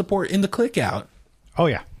and help support In The Click out. Oh,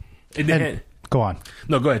 yeah. And go on.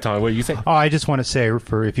 No, go ahead, Tommy. What do you say? Oh, I just want to say,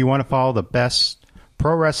 if you want to follow the best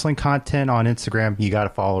pro wrestling content on Instagram, you got to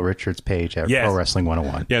follow Richard's page at Pro Wrestling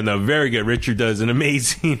 101. Yeah, no, very good. Richard does an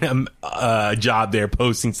amazing job there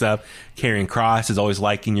posting stuff. Karrion Kross is always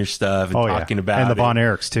liking your stuff and talking about it. And the Von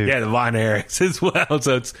Erichs, too. Yeah, the Von Erichs as well.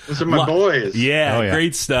 So those are my boys. Yeah,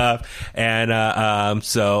 great stuff. And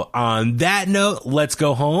so on that note, let's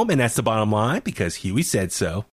go home. And that's the bottom line, because Huey said so.